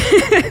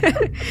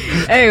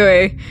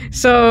 Anyway,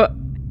 so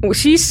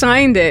she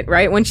signed it,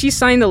 right? When she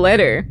signed the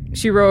letter,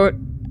 she wrote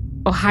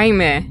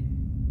Ojaime.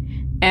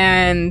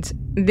 And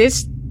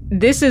this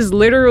is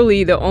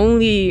literally the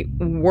only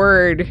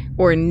word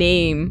or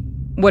name,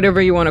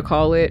 whatever you want to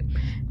call it,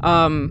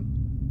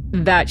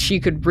 that she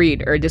could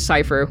read or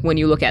decipher when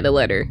you look at the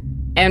letter.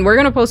 And we're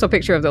gonna post a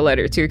picture of the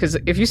letter too, because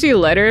if you see a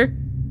letter,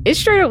 it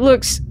straight up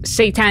looks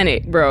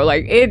satanic, bro.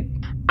 Like I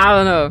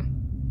don't know,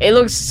 it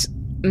looks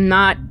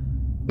not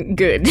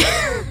good.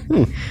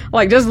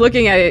 Like just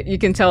looking at it, you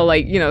can tell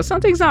like,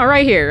 something's not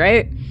right here,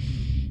 right?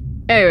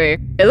 Anyway,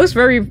 it looks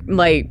very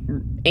like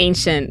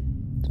ancient.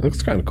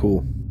 Looks kind of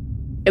cool.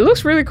 It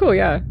looks really cool,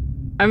 yeah.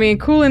 I mean,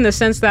 cool in the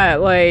sense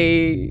that,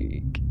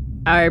 like,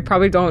 I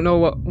probably don't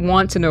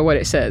want to know what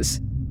it says.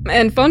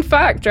 And fun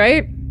fact,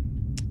 right?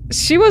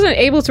 She wasn't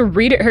able to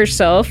read it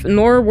herself,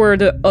 nor were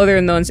the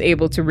other nuns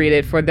able to read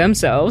it for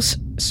themselves.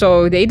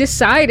 So they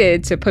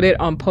decided to put it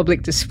on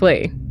public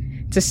display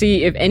to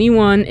see if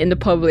anyone in the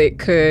public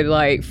could,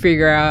 like,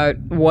 figure out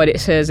what it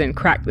says and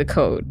crack the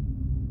code.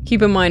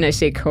 Keep in mind I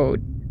say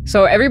code.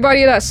 So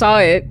everybody that saw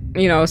it,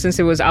 you know, since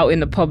it was out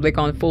in the public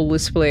on full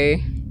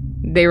display,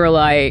 they were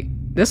like,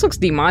 this looks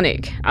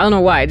demonic. I don't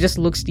know why, it just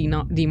looks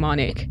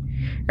demonic,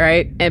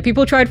 right? And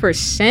people tried for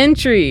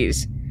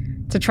centuries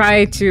to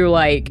try to,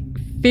 like,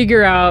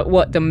 figure out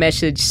what the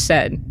message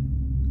said.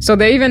 So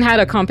they even had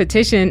a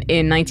competition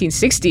in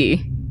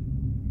 1960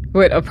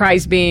 with a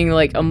prize being,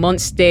 like, a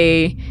month's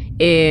stay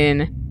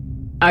in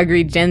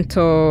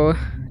Agrigento,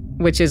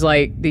 which is,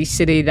 like, the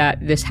city that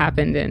this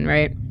happened in,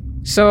 right?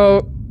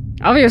 So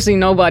obviously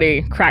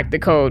nobody cracked the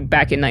code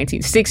back in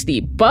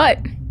 1960, but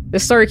the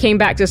story came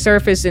back to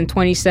surface in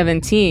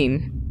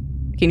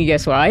 2017. Can you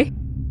guess why?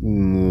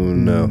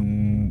 No.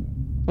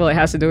 Well, it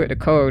has to do with the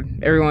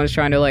code. Everyone's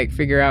trying to, like,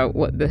 figure out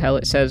what the hell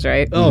it says,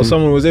 right? Oh,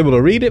 someone was able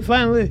to read it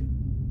finally?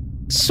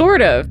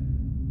 Sort of.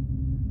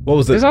 What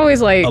was it? There's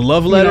always, like, a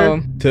love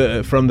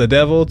letter from the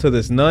devil to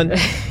this nun?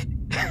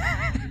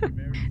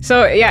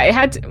 So, yeah, it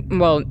had to,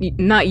 well,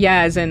 not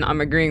yeah as in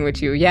I'm agreeing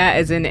with you. Yeah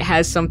as in it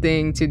has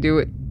something to do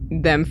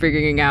with them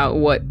figuring out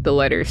what the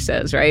letter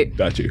says, right?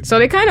 Got you. So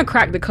they kind of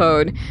cracked the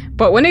code,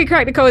 but when they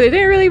cracked the code, it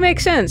didn't really make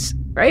sense,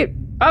 right?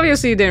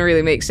 Obviously, it didn't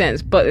really make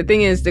sense, but the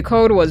thing is, the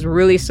code was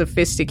really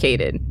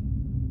sophisticated.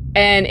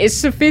 And it's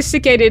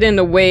sophisticated in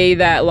the way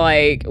that,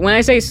 like, when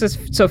I say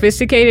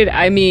sophisticated,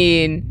 I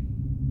mean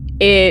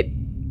it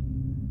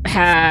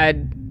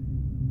had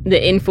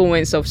the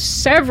influence of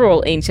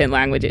several ancient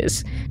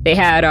languages. They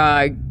had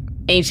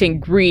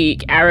ancient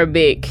Greek,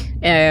 Arabic,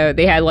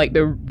 they had, like,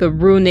 the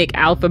runic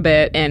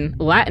alphabet and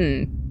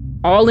Latin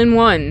all in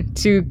one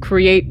to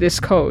create this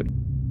code.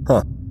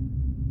 Huh.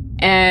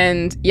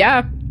 And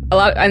yeah,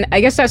 and I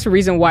guess that's the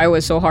reason why it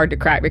was so hard to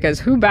crack, because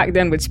who back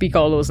then would speak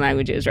all those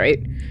languages, right?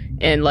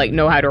 And, like,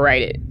 know how to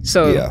write it.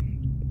 So yeah.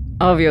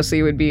 Obviously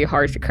it would be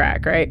hard to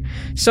crack, right?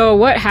 So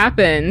what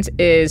happened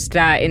is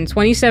that in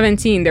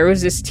 2017, there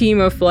was this team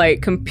of,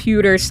 like,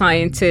 computer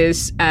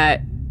scientists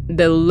at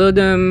the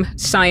Ludum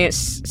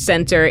Science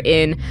Center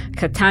in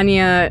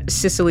Catania,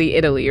 Sicily,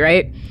 Italy,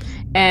 right?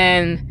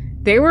 And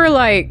they were,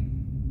 like,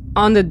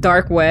 on the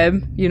dark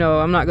web. You know,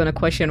 I'm not going to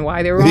question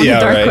why they were on the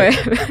dark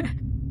web.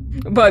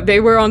 But they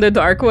were on the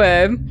dark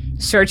web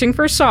searching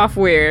for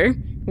software,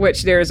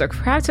 which there's a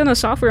crap ton of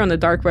software on the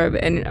dark web,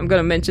 and I'm going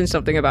to mention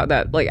something about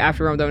that, like,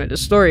 after I'm done with the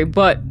story.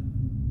 But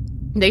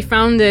they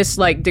found this,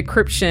 like,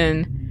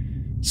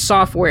 decryption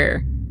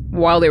software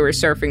while they were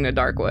surfing the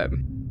dark web.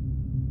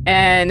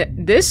 And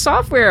this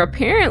software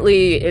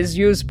apparently is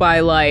used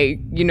by, like,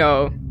 you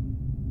know,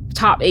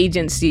 top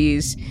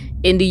agencies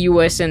in the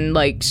US and,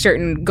 like,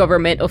 certain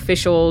government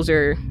officials,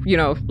 or, you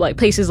know, like,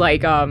 places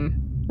like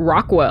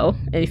Rockwell.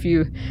 And if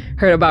you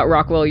heard about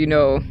Rockwell, you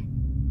know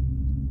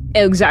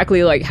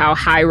exactly, like, how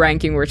high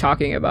ranking we're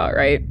talking about,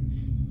 right?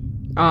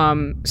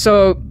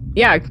 So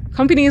yeah,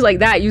 companies like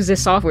that use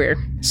this software.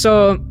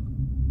 So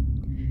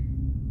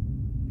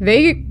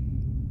they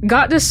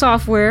got this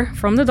software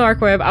from the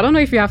dark web. I don't know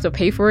if you have to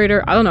pay for it,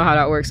 or I don't know how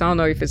that works. I don't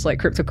know if it's, like,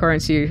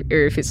 cryptocurrency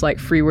or if it's, like,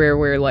 freeware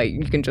where, like,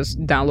 you can just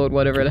download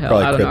whatever the hell.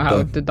 Probably I don't know crypto.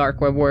 how the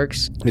dark web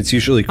works. It's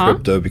usually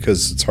crypto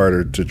because it's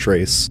harder to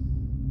trace.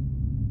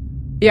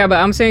 Yeah,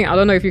 but I'm saying I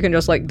don't know if you can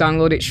just, like,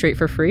 download it straight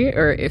for free,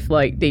 or if,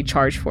 like, they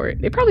charge for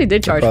it. They probably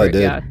did charge for it,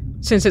 yeah.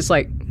 Since it's,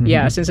 like,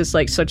 since it's,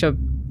 like, such a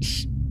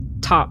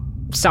top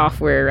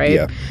software, right?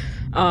 Yeah.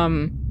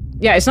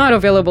 Yeah, it's not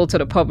available to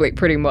the public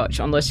pretty much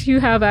unless you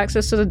have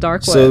access to the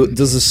dark web. So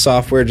does the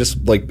software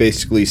just, like,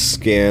 basically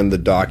scan the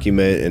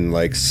document and,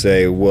 like,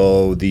 say,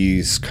 well,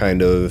 these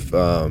kind of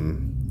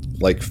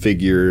like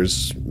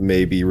figures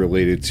may be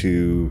related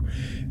to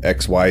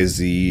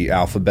XYZ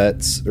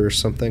alphabets or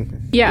something?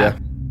 Yeah.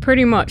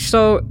 Pretty much.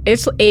 So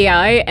it's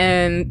AI,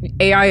 and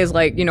AI is,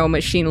 like, you know,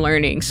 machine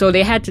learning. So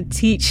they had to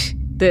teach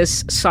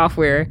this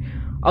software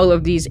all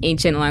of these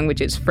ancient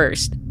languages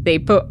first. They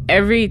put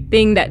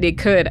everything that they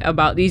could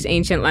about these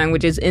ancient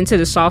languages into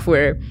the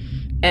software,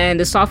 and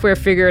the software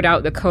figured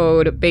out the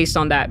code based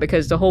on that,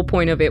 because the whole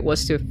point of it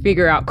was to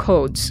figure out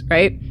codes,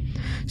 right?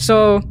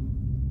 So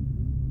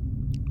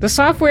the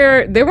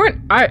software,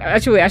 I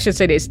should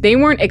say this, they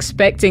weren't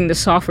expecting the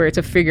software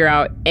to figure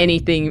out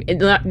anything.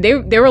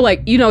 They were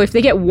like, you know, if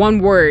they get one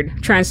word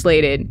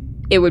translated,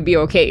 it would be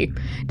okay.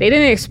 They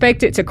didn't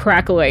expect it to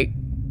crack, like,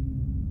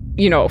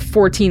 you know,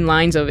 14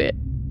 lines of it.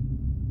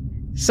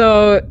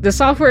 So the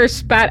software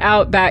spat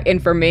out that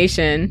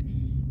information,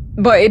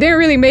 but it didn't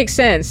really make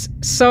sense.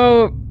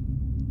 So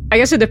I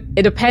guess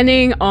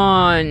depending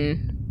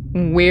on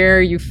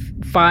where you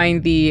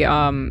find the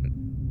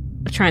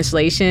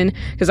translation,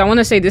 because I want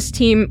to say this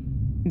team,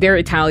 they're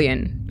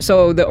Italian.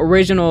 So the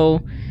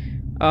original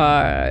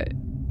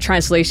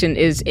translation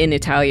is in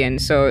Italian.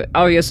 So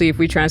obviously if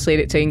we translate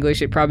it to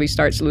English, it probably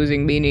starts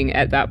losing meaning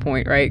at that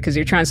point, right? Because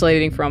you're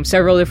translating from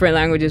several different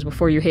languages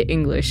before you hit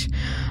English.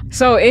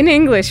 So in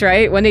English,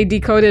 right, when they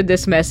decoded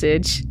this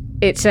message,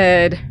 it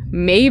said,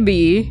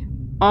 maybe,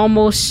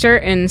 almost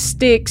certain,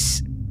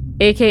 Styx,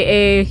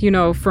 aka, you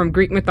know, from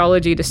Greek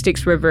mythology, the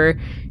Styx River,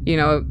 you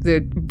know, the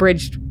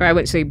bridge, I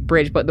wouldn't say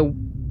bridge, but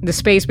the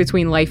space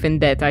between life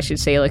and death, I should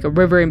say, like a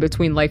river in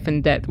between life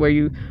and death, where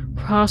you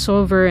cross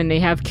over, and they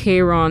have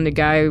Charon, the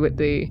guy with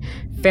the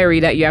ferry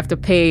that you have to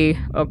pay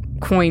a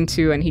coin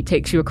to, and he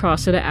takes you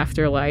across to the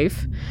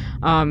afterlife.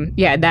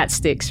 Yeah, that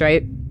Styx,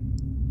 right?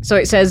 So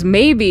it says,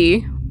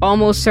 maybe,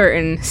 almost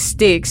certain,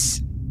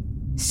 Styx,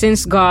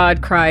 since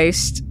God,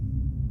 Christ,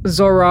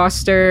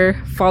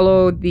 Zoroaster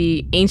followed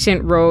the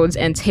ancient roads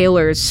and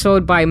tailors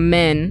sewed by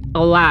men,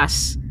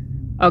 alas,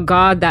 a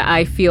god that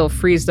I feel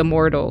frees the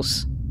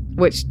mortals.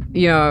 Which,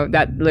 you know,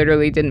 that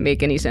literally didn't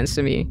make any sense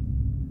to me.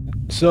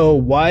 So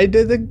why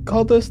did they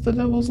call this the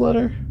Devil's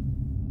Letter?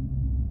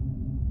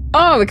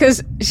 Oh,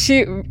 because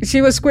she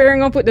was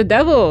squaring up with the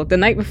devil the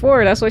night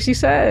before. That's what she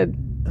said.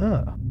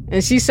 Oh.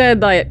 And she said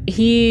that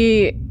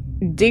he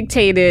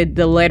dictated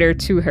the letter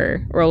to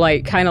her, or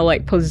like kind of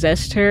like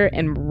possessed her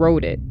and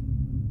wrote it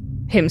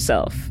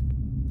himself.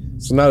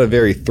 It's not a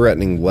very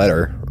threatening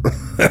letter.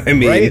 I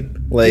mean, Right?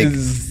 like,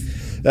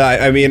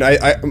 I mean,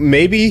 I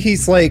maybe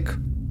he's like,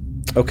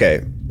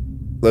 okay,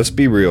 let's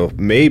be real.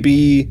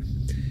 Maybe,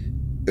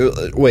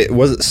 wait,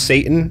 was it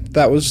Satan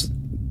that was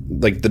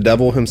like the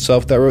devil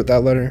himself that wrote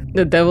that letter?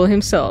 The devil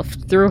himself,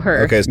 through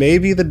her. Okay, so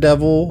maybe the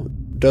devil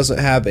doesn't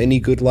have any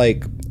good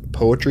like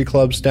poetry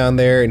clubs down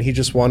there, and he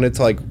just wanted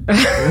to like,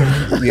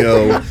 you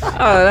know,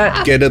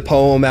 get a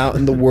poem out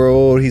in the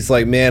world. He's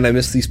like, man, I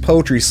miss these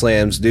poetry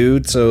slams,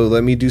 dude. So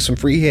let me do some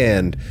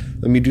freehand.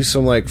 Let me do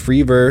some like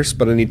free verse,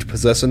 but I need to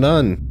possess a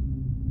nun.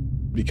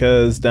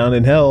 Because down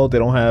in hell, they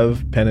don't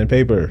have pen and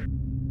paper.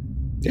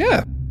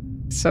 Yeah.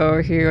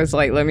 So he was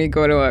like, let me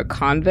go to a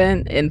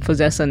convent and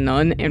possess a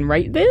nun and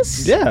write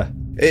this? Yeah.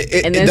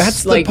 And then,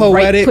 That's like, the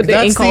poetic. put the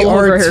that's ink the all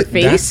over her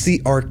face? That's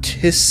the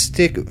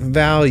artistic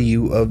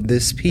value of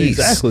this piece.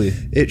 Exactly.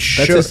 That's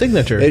his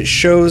signature. It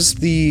shows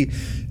the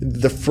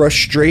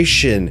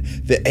frustration,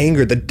 the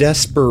anger, the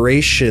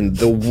desperation,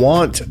 the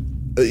want,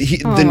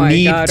 the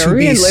need God. to Are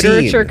we be in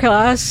literature seen.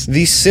 class?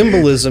 The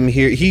symbolism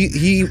here.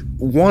 He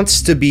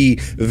wants to be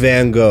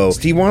Van Gogh.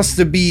 He wants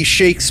to be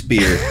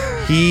Shakespeare.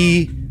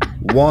 He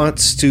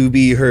wants to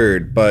be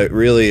heard, but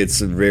really, it's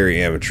a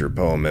very amateur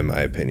poem, in my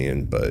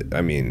opinion. But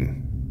I mean,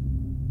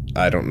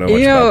 I don't know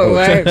much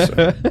about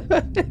poetry.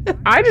 So.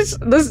 I just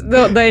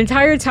the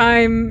entire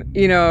time,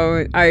 you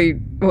know, I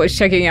was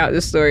checking out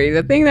the story.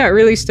 The thing that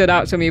really stood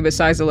out to me,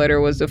 besides the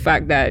letter, was the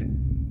fact that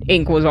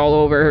ink was all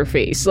over her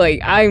face.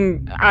 Like, I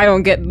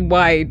don't get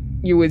why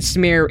you would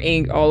smear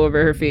ink all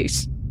over her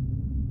face.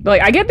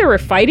 Like, I get they were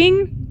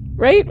fighting,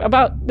 right,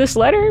 about this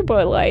letter,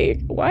 but like,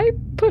 why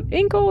put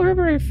ink all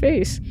over her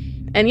face?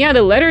 And yeah,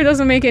 the letter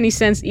doesn't make any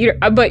sense either.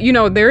 But you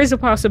know, there is a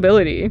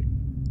possibility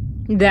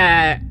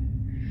that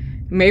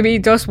maybe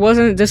it just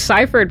wasn't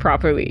deciphered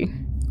properly.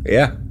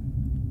 Yeah,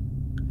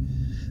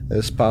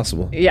 it's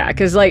possible. Yeah,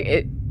 because like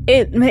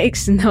it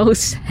makes no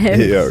sense.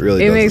 Yeah, it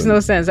really It makes doesn't. no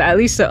sense. At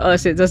least to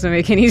us, it doesn't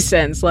make any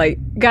sense. Like,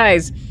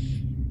 guys,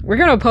 we're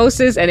gonna post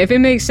this, and if it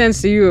makes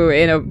sense to you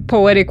in a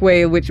poetic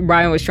way, which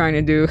Brian was trying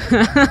to do,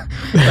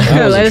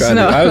 let us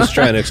know. I was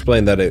trying to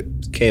explain that it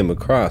came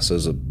across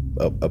as a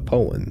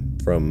poem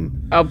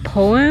from A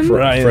poem?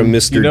 Brian, from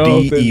Mr. you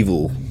know D. that-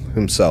 Evil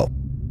himself.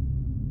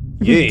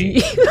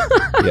 Yay.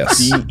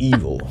 Yes. Be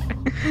evil.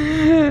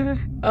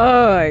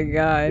 Oh my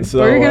god. So,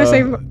 what were you gonna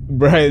say?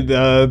 Brian,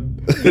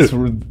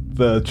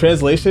 the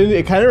translation,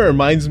 it kind of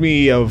reminds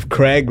me of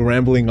Craig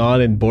rambling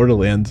on in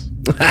Borderlands.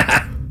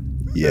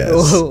 Yes.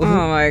 Oh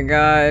my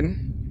god.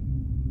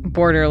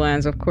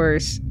 Borderlands, of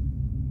course.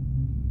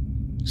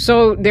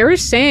 So they were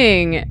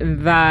saying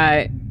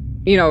that,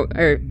 you know,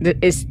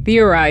 it's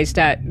theorized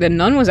that the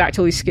nun was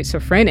actually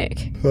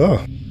schizophrenic.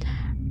 Oh.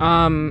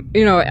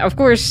 You know, of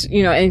course,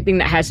 you know, anything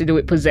that has to do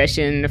with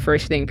possession, the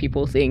first thing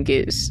people think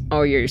is,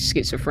 oh, you're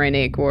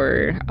schizophrenic,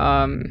 or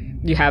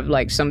you have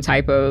like some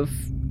type of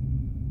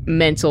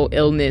mental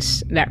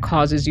illness that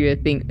causes you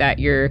to think that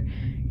you're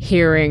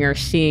hearing or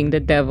seeing the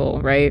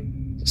devil, right?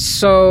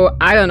 So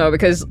I don't know,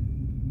 because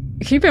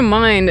keep in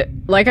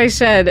mind, like I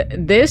said,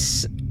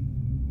 this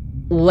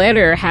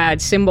letter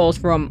had symbols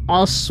from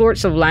all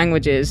sorts of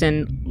languages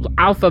and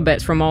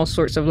alphabets from all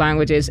sorts of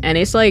languages, and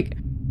it's like,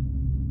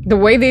 the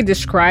way they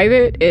describe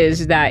it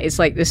is that it's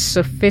like this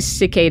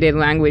sophisticated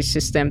language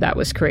system that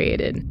was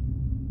created.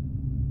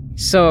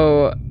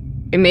 So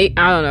I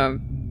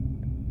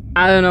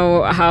don't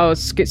know how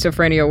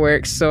schizophrenia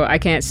works, so I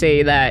can't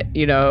say that,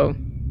 you know,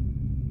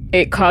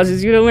 it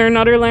causes you to learn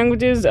other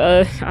languages.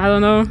 I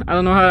don't know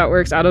how that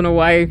works. I don't know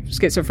why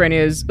schizophrenia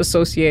is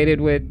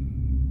associated with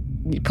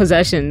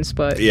possessions,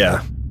 but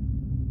Yeah.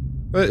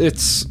 But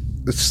it's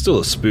still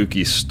a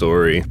spooky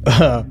story.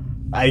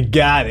 I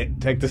got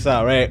it. Check this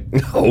out, right?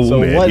 Oh, So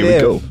man, what here we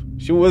if go.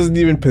 She wasn't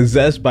even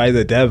possessed by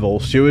the devil.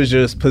 She was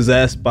just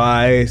possessed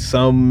by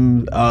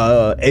some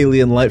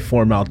alien life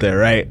form out there,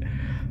 right?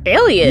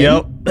 Alien?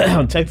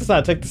 Yep. Check this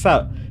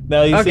out.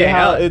 Now, you see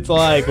how it's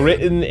like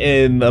written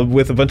in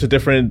with a bunch of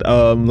different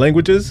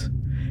languages?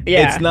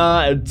 Yeah. It's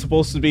not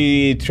supposed to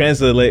be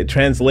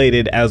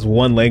translated as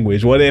one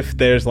language. What if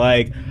there's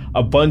like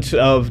a bunch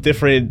of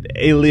different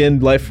alien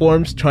life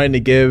forms trying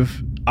to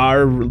give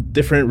our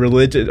different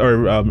religion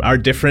or our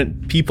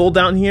different people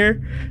down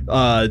here,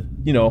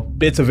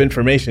 bits of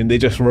information? They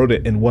just wrote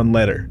it in one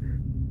letter.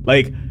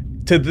 Like,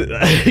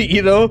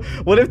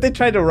 what if they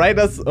tried to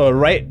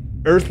write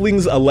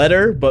Earthlings a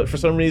letter, but for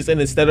some reason,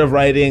 instead of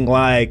writing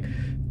like,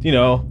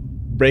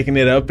 breaking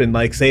it up and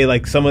like say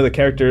like some of the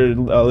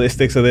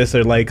characteristics of this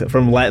are like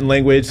from Latin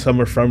language,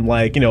 some are from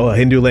like a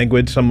Hindu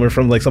language, some are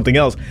from like something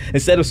else.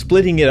 Instead of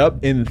splitting it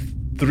up in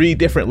 3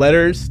 different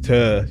letters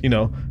to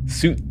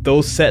suit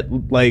those set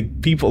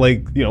like people, they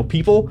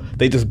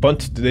just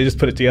put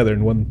it together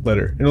in one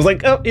letter, and it was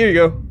like, oh, here you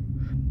go.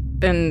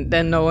 Then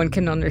no one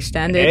can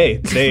understand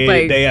it.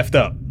 Hey, they effed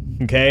up.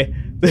 Okay.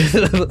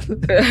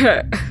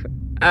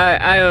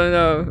 I don't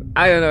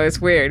know. It's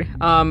weird.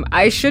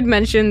 I should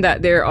mention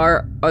that there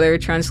are other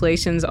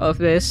translations of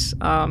this.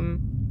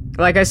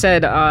 Like I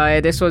said,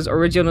 this was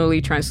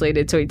originally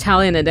translated to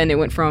Italian, and then it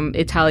went from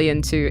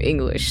Italian to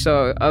English.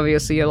 So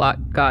obviously a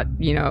lot got,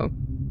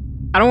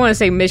 I don't want to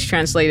say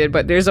mistranslated,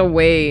 but there's a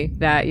way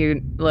that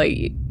you,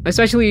 like,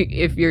 especially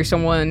if you're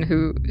someone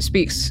who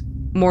speaks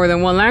more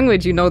than one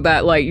language,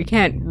 that, like, you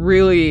can't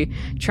really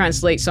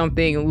translate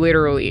something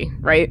literally,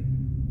 right?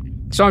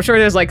 So I'm sure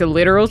there's like a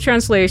literal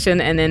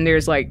translation, and then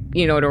there's like,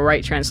 the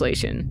right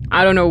translation.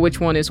 I don't know which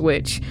one is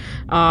which.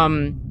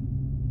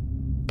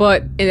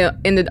 But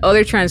in the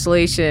other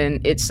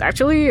translation, it's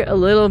actually a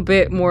little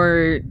bit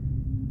more,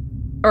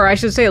 or I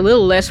should say a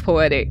little less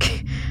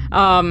poetic.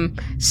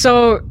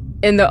 So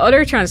in the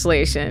other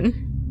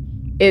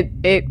translation,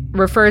 it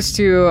refers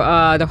to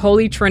the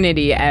Holy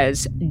Trinity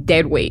as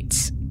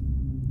deadweights.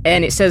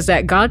 And it says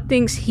that God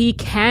thinks he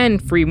can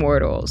free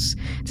mortals.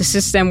 The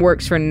system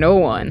works for no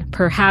one.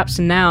 Perhaps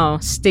now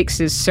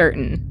Styx is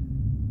certain.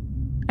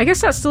 I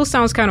guess that still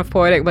sounds kind of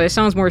poetic, but it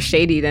sounds more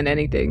shady than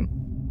anything.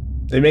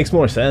 It makes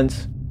more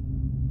sense.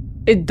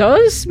 It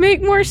does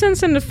make more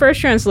sense in the first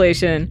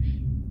translation,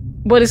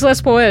 but it's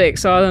less poetic,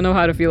 so I don't know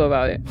how to feel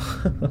about it.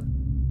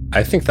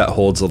 I think that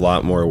holds a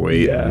lot more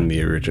weight in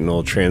the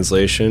original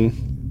translation,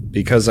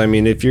 because I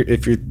mean, if you're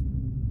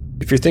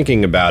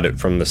thinking about it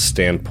from the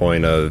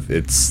standpoint of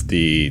it's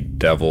the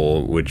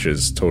devil, which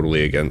is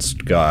totally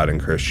against God and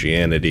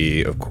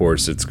Christianity, of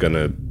course it's going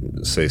to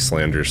say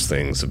slanderous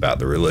things about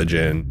the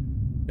religion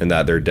and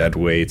that they're dead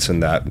weights,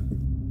 and that,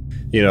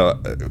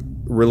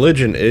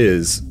 religion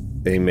is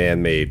a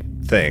man-made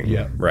thing,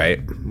 right?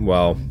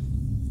 Well,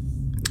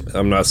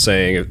 I'm not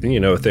saying,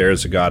 if there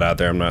is a God out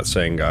there, I'm not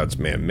saying God's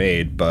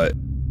man-made, but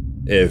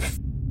if,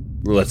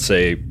 let's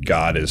say,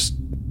 God is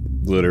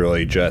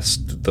literally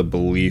just the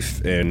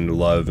belief in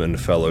love and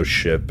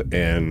fellowship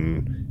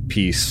and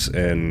peace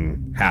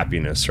and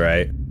happiness,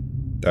 right?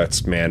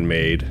 That's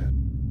man-made,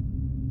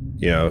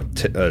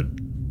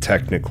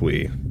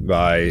 technically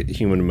by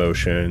human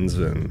emotions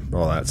and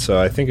all that. So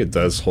I think it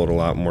does hold a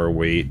lot more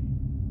weight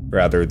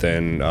rather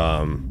than,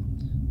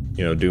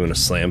 doing a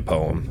slam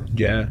poem.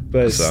 Yeah,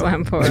 but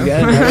slam poem.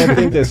 Again, I don't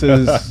think this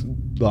is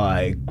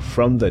like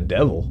from the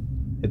devil.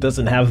 It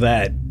doesn't have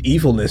that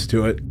evilness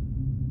to it.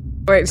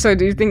 Wait, so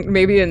do you think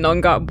maybe a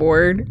nun got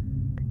bored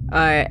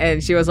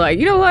and she was like,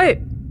 you know what?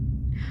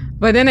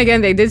 But then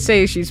again, they did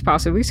say she's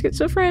possibly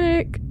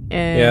schizophrenic.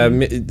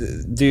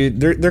 And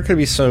dude, there could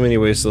be so many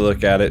ways to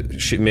look at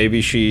it.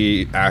 Maybe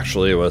she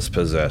actually was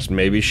possessed.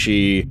 Maybe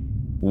she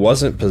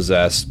wasn't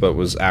possessed, but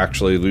was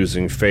actually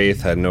losing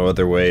faith, had no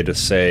other way to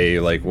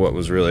say like what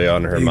was really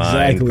on her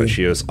mind. But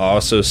she was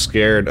also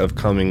scared of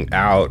coming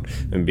out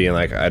and being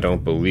like, I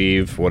don't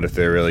believe. What if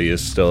there really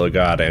is still a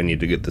God? I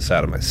need to get this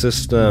out of my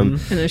system.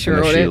 Mm-hmm. And then she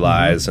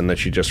lies, and then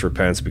she just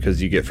repents,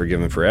 because you get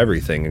forgiven for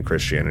everything in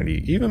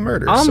Christianity, even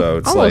murder. So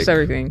it's almost like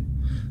everything.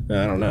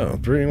 I don't know,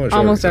 pretty much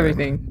almost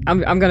everything. I'm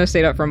gonna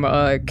say that from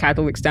a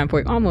Catholic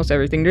standpoint, almost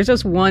everything. There's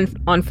just one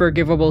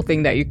unforgivable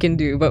thing that you can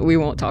do, but we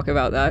won't talk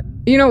about that.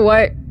 You know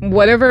what?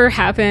 Whatever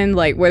happened,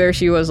 like whether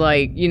she was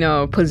like,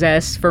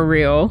 possessed for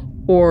real,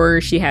 or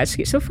she had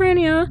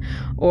schizophrenia,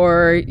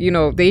 or,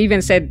 they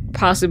even said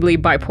possibly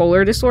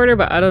bipolar disorder,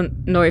 but I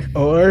don't know if...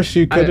 Or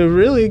she could have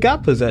really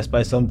got possessed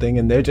by something,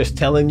 and they're just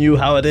telling you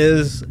how it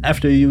is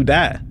after you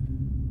die.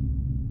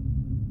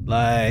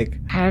 Like,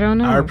 I don't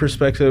know. Our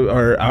perspective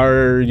or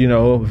our,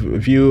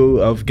 view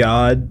of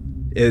God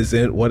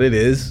isn't what it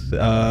is.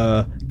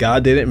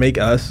 God didn't make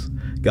us.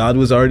 God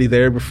was already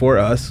there before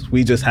us.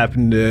 We just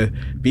happened to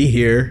be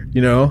here,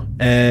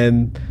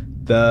 and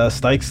the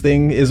Styx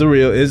thing is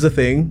a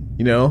thing,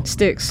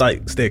 Styx.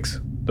 Styx.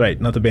 Right,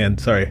 not the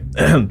band, sorry.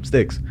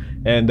 Styx.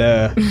 And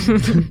that's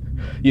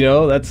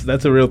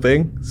a real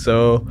thing.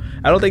 So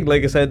I don't think,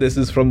 like I said, this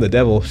is from the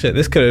devil. Shit,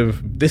 this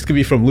could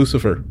be from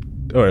Lucifer.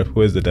 Or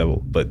who is the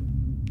devil, but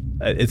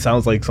It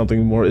sounds like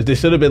something more. They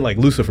should have been like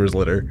Lucifer's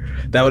litter.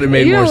 That would have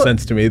made more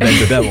sense to me than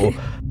the devil.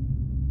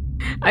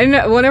 I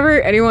know whenever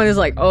anyone is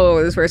like,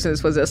 "Oh, this person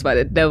is possessed by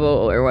the devil"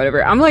 or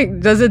whatever, I'm like,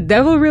 does the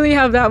devil really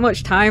have that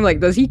much time? Like,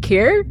 does he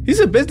care?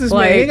 He's a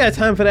businessman. He ain't got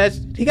time for that.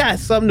 He got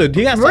something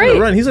to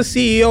run. He's a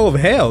CEO of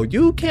hell.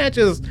 You can't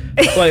just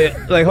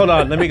like hold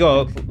on. Let me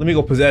go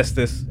possess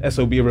this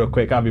SOB real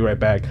quick. I'll be right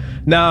back.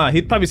 Nah,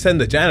 he'd probably send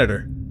the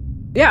janitor.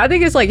 Yeah, I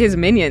think it's like his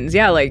minions.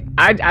 Yeah, like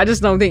I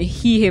just don't think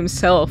he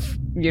himself,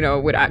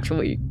 would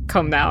actually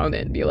come down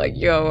and be like,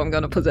 yo, I'm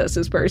gonna possess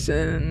this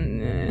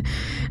person.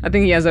 I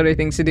think he has other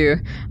things to do.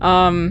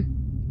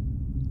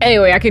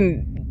 Anyway, I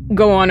can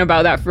go on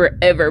about that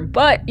forever,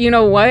 but you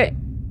know what?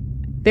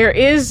 There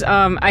is,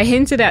 I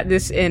hinted at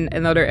this in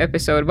another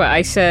episode, but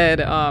I said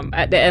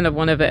at the end of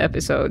one of the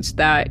episodes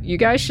that you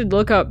guys should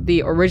look up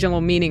the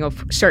original meaning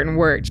of certain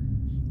words.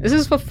 This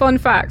is a fun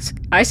fact.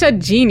 I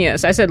said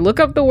genius. I said look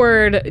up the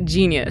word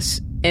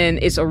genius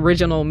and its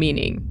original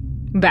meaning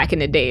back in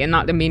the day and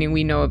not the meaning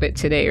we know of it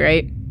today,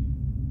 right?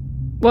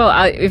 Well,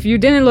 if you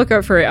didn't look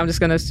up for it, I'm just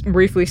going to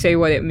briefly say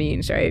what it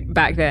means, right?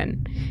 Back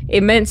then.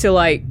 It meant to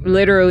like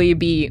literally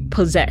be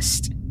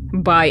possessed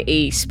by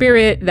a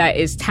spirit that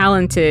is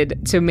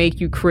talented to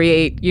make you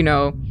create,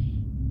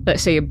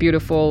 let's say a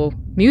beautiful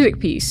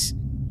music piece.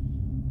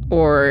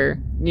 Or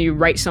you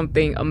write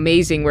something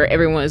amazing where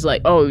everyone is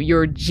like, oh,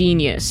 you're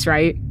genius,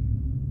 right?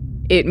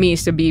 It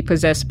means to be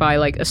possessed by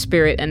like a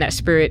spirit, and that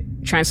spirit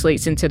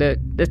translates into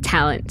the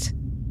talent.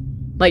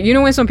 Like,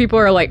 when some people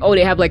are like, oh,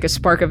 they have like a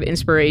spark of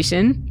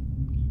inspiration,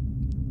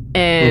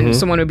 and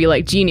someone would be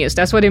like, genius.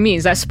 That's what it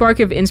means. That spark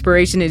of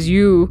inspiration is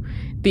you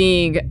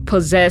being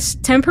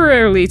possessed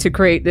temporarily to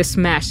create this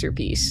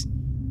masterpiece.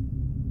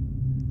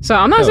 So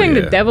I'm not saying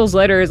the Devil's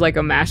Letter is like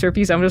a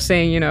masterpiece. I'm just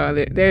saying,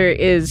 there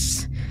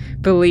is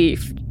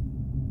belief,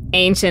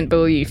 ancient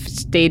belief,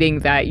 stating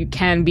that you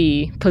can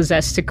be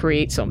possessed to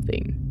create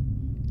something.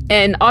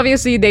 And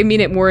obviously they mean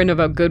it more in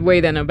a good way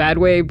than a bad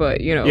way,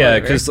 but yeah,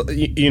 because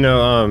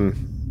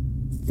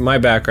my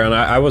background,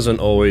 I wasn't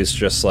always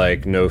just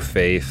like no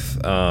faith.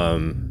 I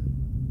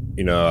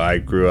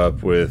grew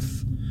up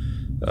with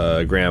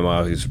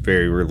grandma who's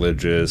very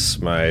religious,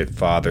 my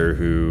father,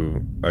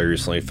 who I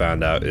recently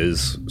found out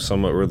is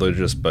somewhat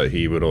religious, but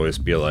he would always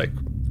be like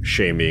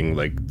shaming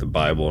like the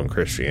Bible and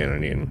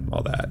Christianity and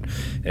all that,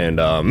 and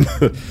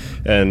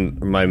and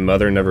my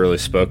mother never really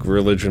spoke of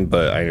religion,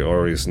 but I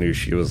always knew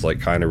she was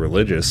like kind of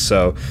religious.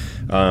 So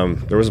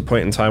there was a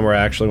point in time where I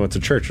actually went to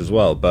church as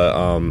well, but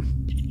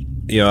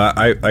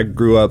I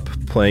grew up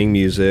playing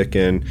music,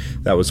 and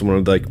that was one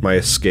of like my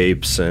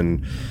escapes,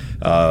 and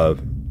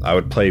I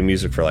would play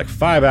music for like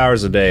 5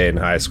 hours a day in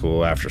high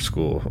school after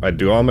school. I'd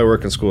do all my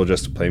work in school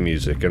just to play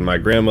music. And my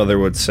grandmother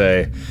would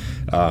say,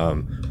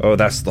 oh,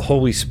 that's the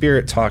Holy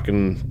Spirit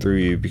talking through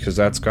you because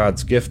that's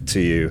God's gift to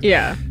you.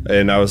 Yeah.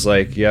 And I was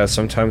like, yeah,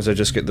 sometimes I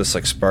just get this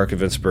like spark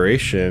of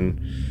inspiration,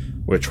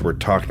 which we're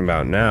talking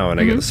about now, and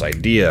I get this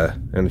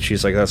idea. And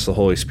she's like, that's the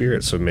Holy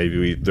Spirit. So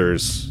maybe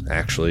there's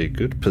actually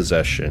good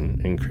possession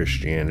in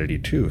Christianity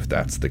too, if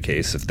that's the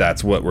case. If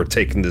that's what we're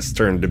taking this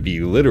turn to be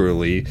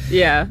literally.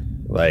 Yeah.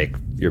 Like,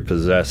 you're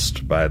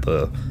possessed by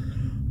the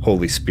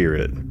Holy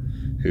Spirit,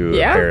 who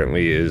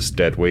apparently is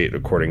dead weight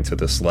according to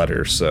this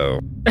letter, so...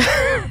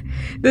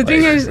 The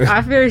thing is,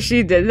 after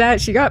she did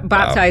that, she got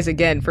baptized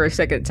again for a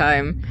second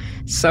time.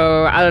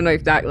 So, I don't know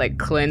if that, like,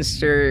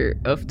 cleansed her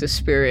of the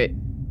spirit.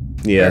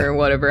 Yeah. Or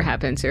whatever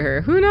happened to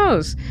her. Who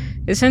knows?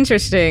 It's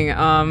interesting.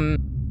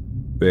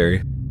 Very.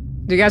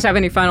 Do you guys have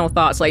any final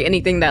thoughts? Like,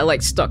 anything that,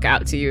 like, stuck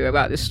out to you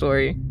about this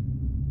story?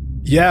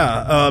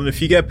 Yeah, if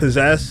you get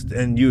possessed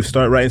and you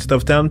start writing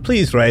stuff down,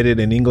 please write it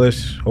in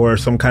English or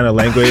some kind of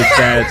language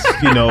that's,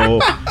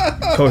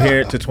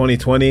 coherent to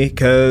 2020.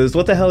 Because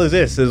what the hell is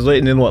this? It's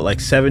written in what, like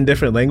 7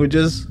 different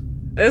languages?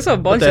 There's a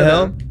bunch of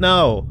them.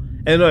 No.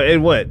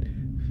 And what?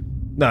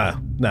 No,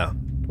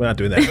 we're not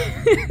doing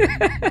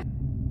that.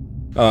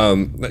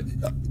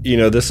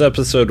 This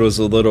episode was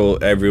a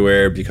little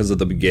everywhere because of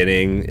the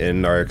beginning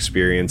and our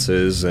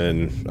experiences,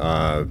 and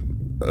a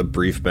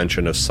brief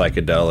mention of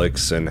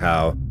psychedelics and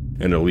how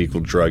an illegal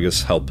drug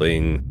is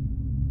helping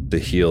to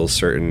heal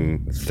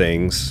certain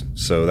things.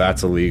 So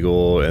that's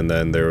illegal. And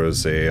then there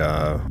was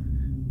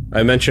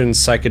I mentioned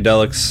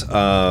psychedelics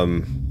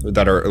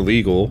that are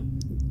illegal.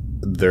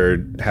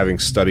 They're having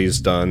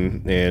studies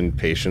done and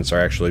patients are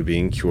actually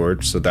being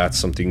cured. So that's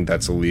something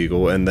that's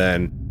illegal. And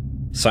then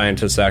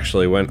scientists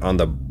actually went on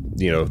the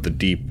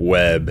deep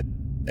web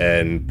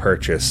and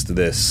purchased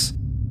this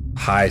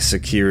high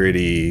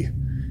security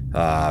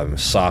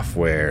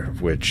software,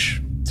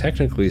 which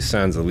technically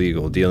sounds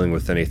illegal. Dealing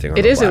with anything on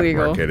the black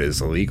market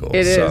is illegal.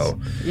 It is.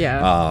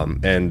 Yeah.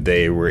 And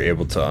they were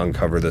able to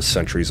uncover this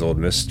centuries-old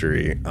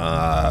mystery.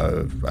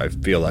 I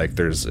feel like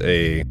there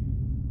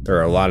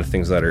are a lot of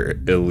things that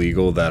are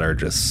illegal that are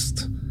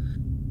just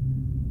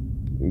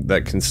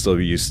that can still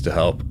be used to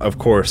help. Of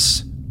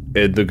course,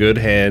 in the good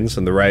hands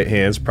and the right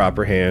hands,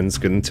 proper hands,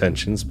 good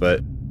intentions.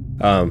 But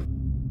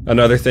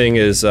another thing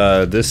is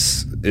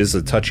this is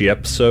a touchy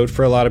episode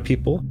for a lot of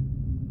people.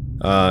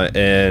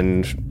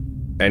 And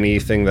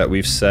anything that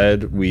we've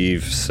said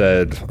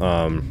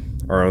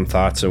our own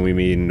thoughts, and we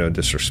mean no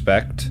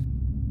disrespect.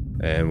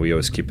 And we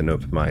always keep an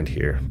open mind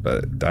here.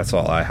 But that's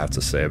all I have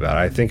to say about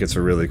it. I think it's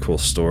a really cool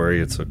story.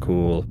 It's a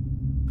cool,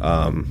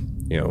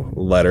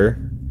 letter,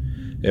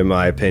 in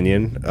my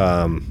opinion.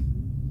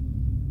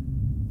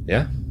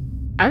 Yeah.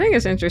 I think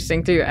it's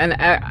interesting too, and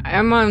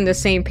I'm on the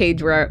same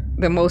page where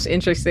the most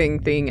interesting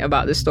thing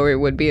about the story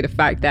would be the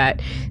fact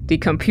that the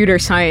computer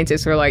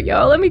scientists were like,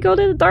 yo, let me go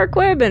to the dark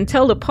web and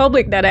tell the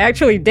public that I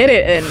actually did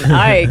it and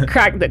I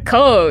cracked the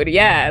code.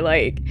 Yeah,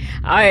 like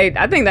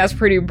I think that's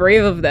pretty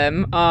brave of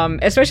them.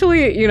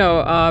 Especially,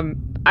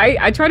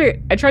 I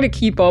try to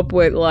keep up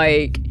with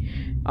like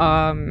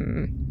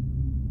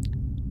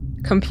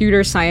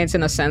computer science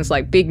in a sense,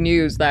 like big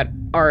news that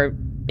are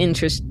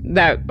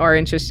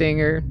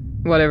interesting or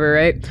whatever,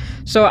 right?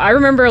 So I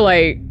remember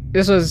like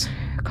this was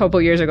a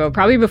couple years ago,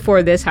 probably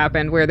before this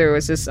happened, where there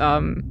was this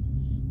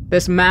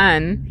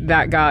man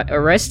that got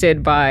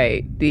arrested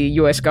by the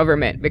US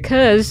government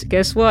because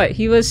guess what?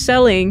 He was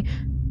selling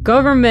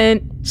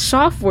government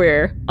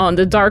software on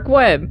the dark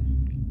web.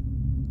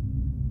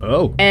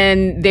 Oh.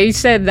 And they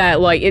said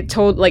that like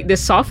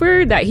this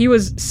software that he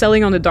was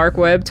selling on the dark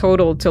web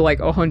totaled to like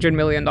 $100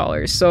 million.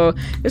 So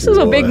this is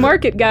a big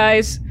market,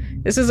 guys.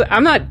 I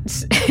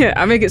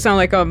make it sound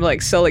like I'm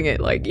like selling it,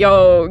 like,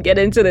 yo, get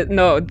into it.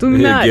 No, do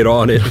not. Get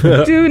on it.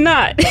 Do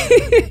not.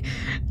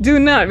 Do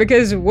not,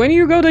 because when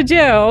you go to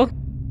jail,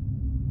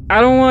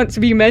 I don't want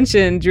to be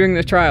mentioned during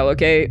the trial,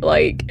 okay?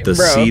 Like, the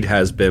seed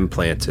has been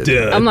planted.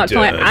 I am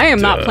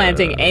not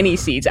planting any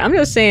seeds. I'm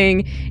just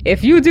saying,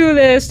 if you do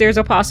this, there's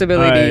a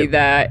possibility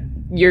that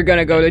you're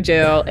gonna go to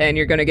jail and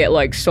you're gonna get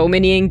like so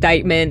many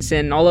indictments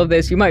and all of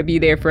this. You might be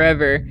there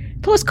forever.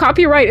 Plus,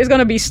 copyright is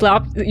gonna be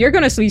slapped. You're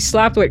gonna be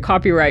slapped with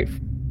copyright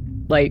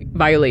like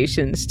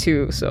violations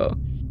too. So,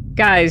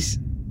 guys,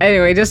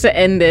 anyway, just to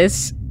end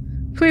this,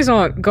 please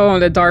don't go on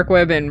the dark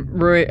web and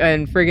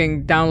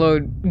frigging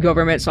download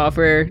government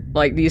software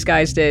like these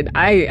guys did.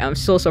 I am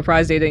so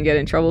surprised they didn't get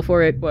in trouble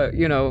for it, but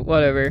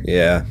whatever.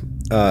 Yeah,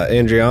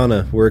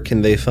 Andriana, where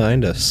can they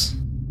find us?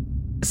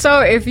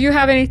 So if you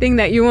have anything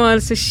that you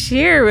want to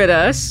share with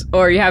us,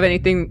 or you have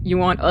anything you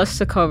want us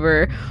to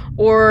cover,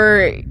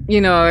 or,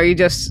 you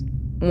just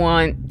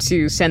want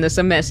to send us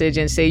a message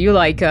and say you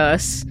like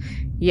us,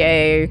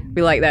 yay,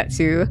 we like that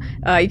too.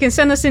 You can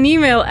send us an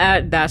email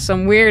at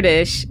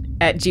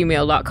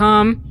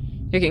thatsomeweirdish@gmail.com.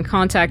 You can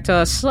contact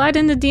us, slide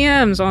in the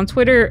DMs on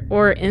Twitter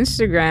or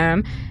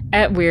Instagram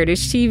at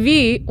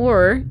WeirdishTV,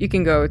 or you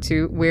can go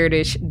to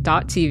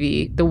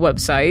weirdish.tv, the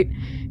website,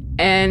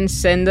 and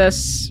send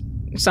us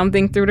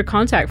something through the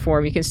contact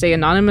form. You can stay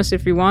anonymous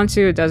if you want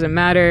to. It doesn't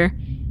matter.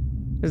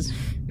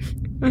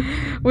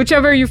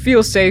 Whichever you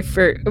feel safe,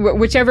 or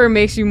whichever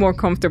makes you more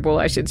comfortable,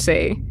 I should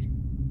say.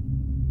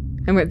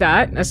 And with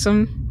that, that's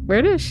some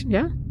weirdish.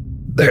 Yeah.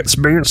 That's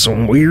been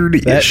some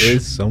weird-ish. That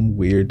is some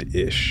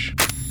weird-ish.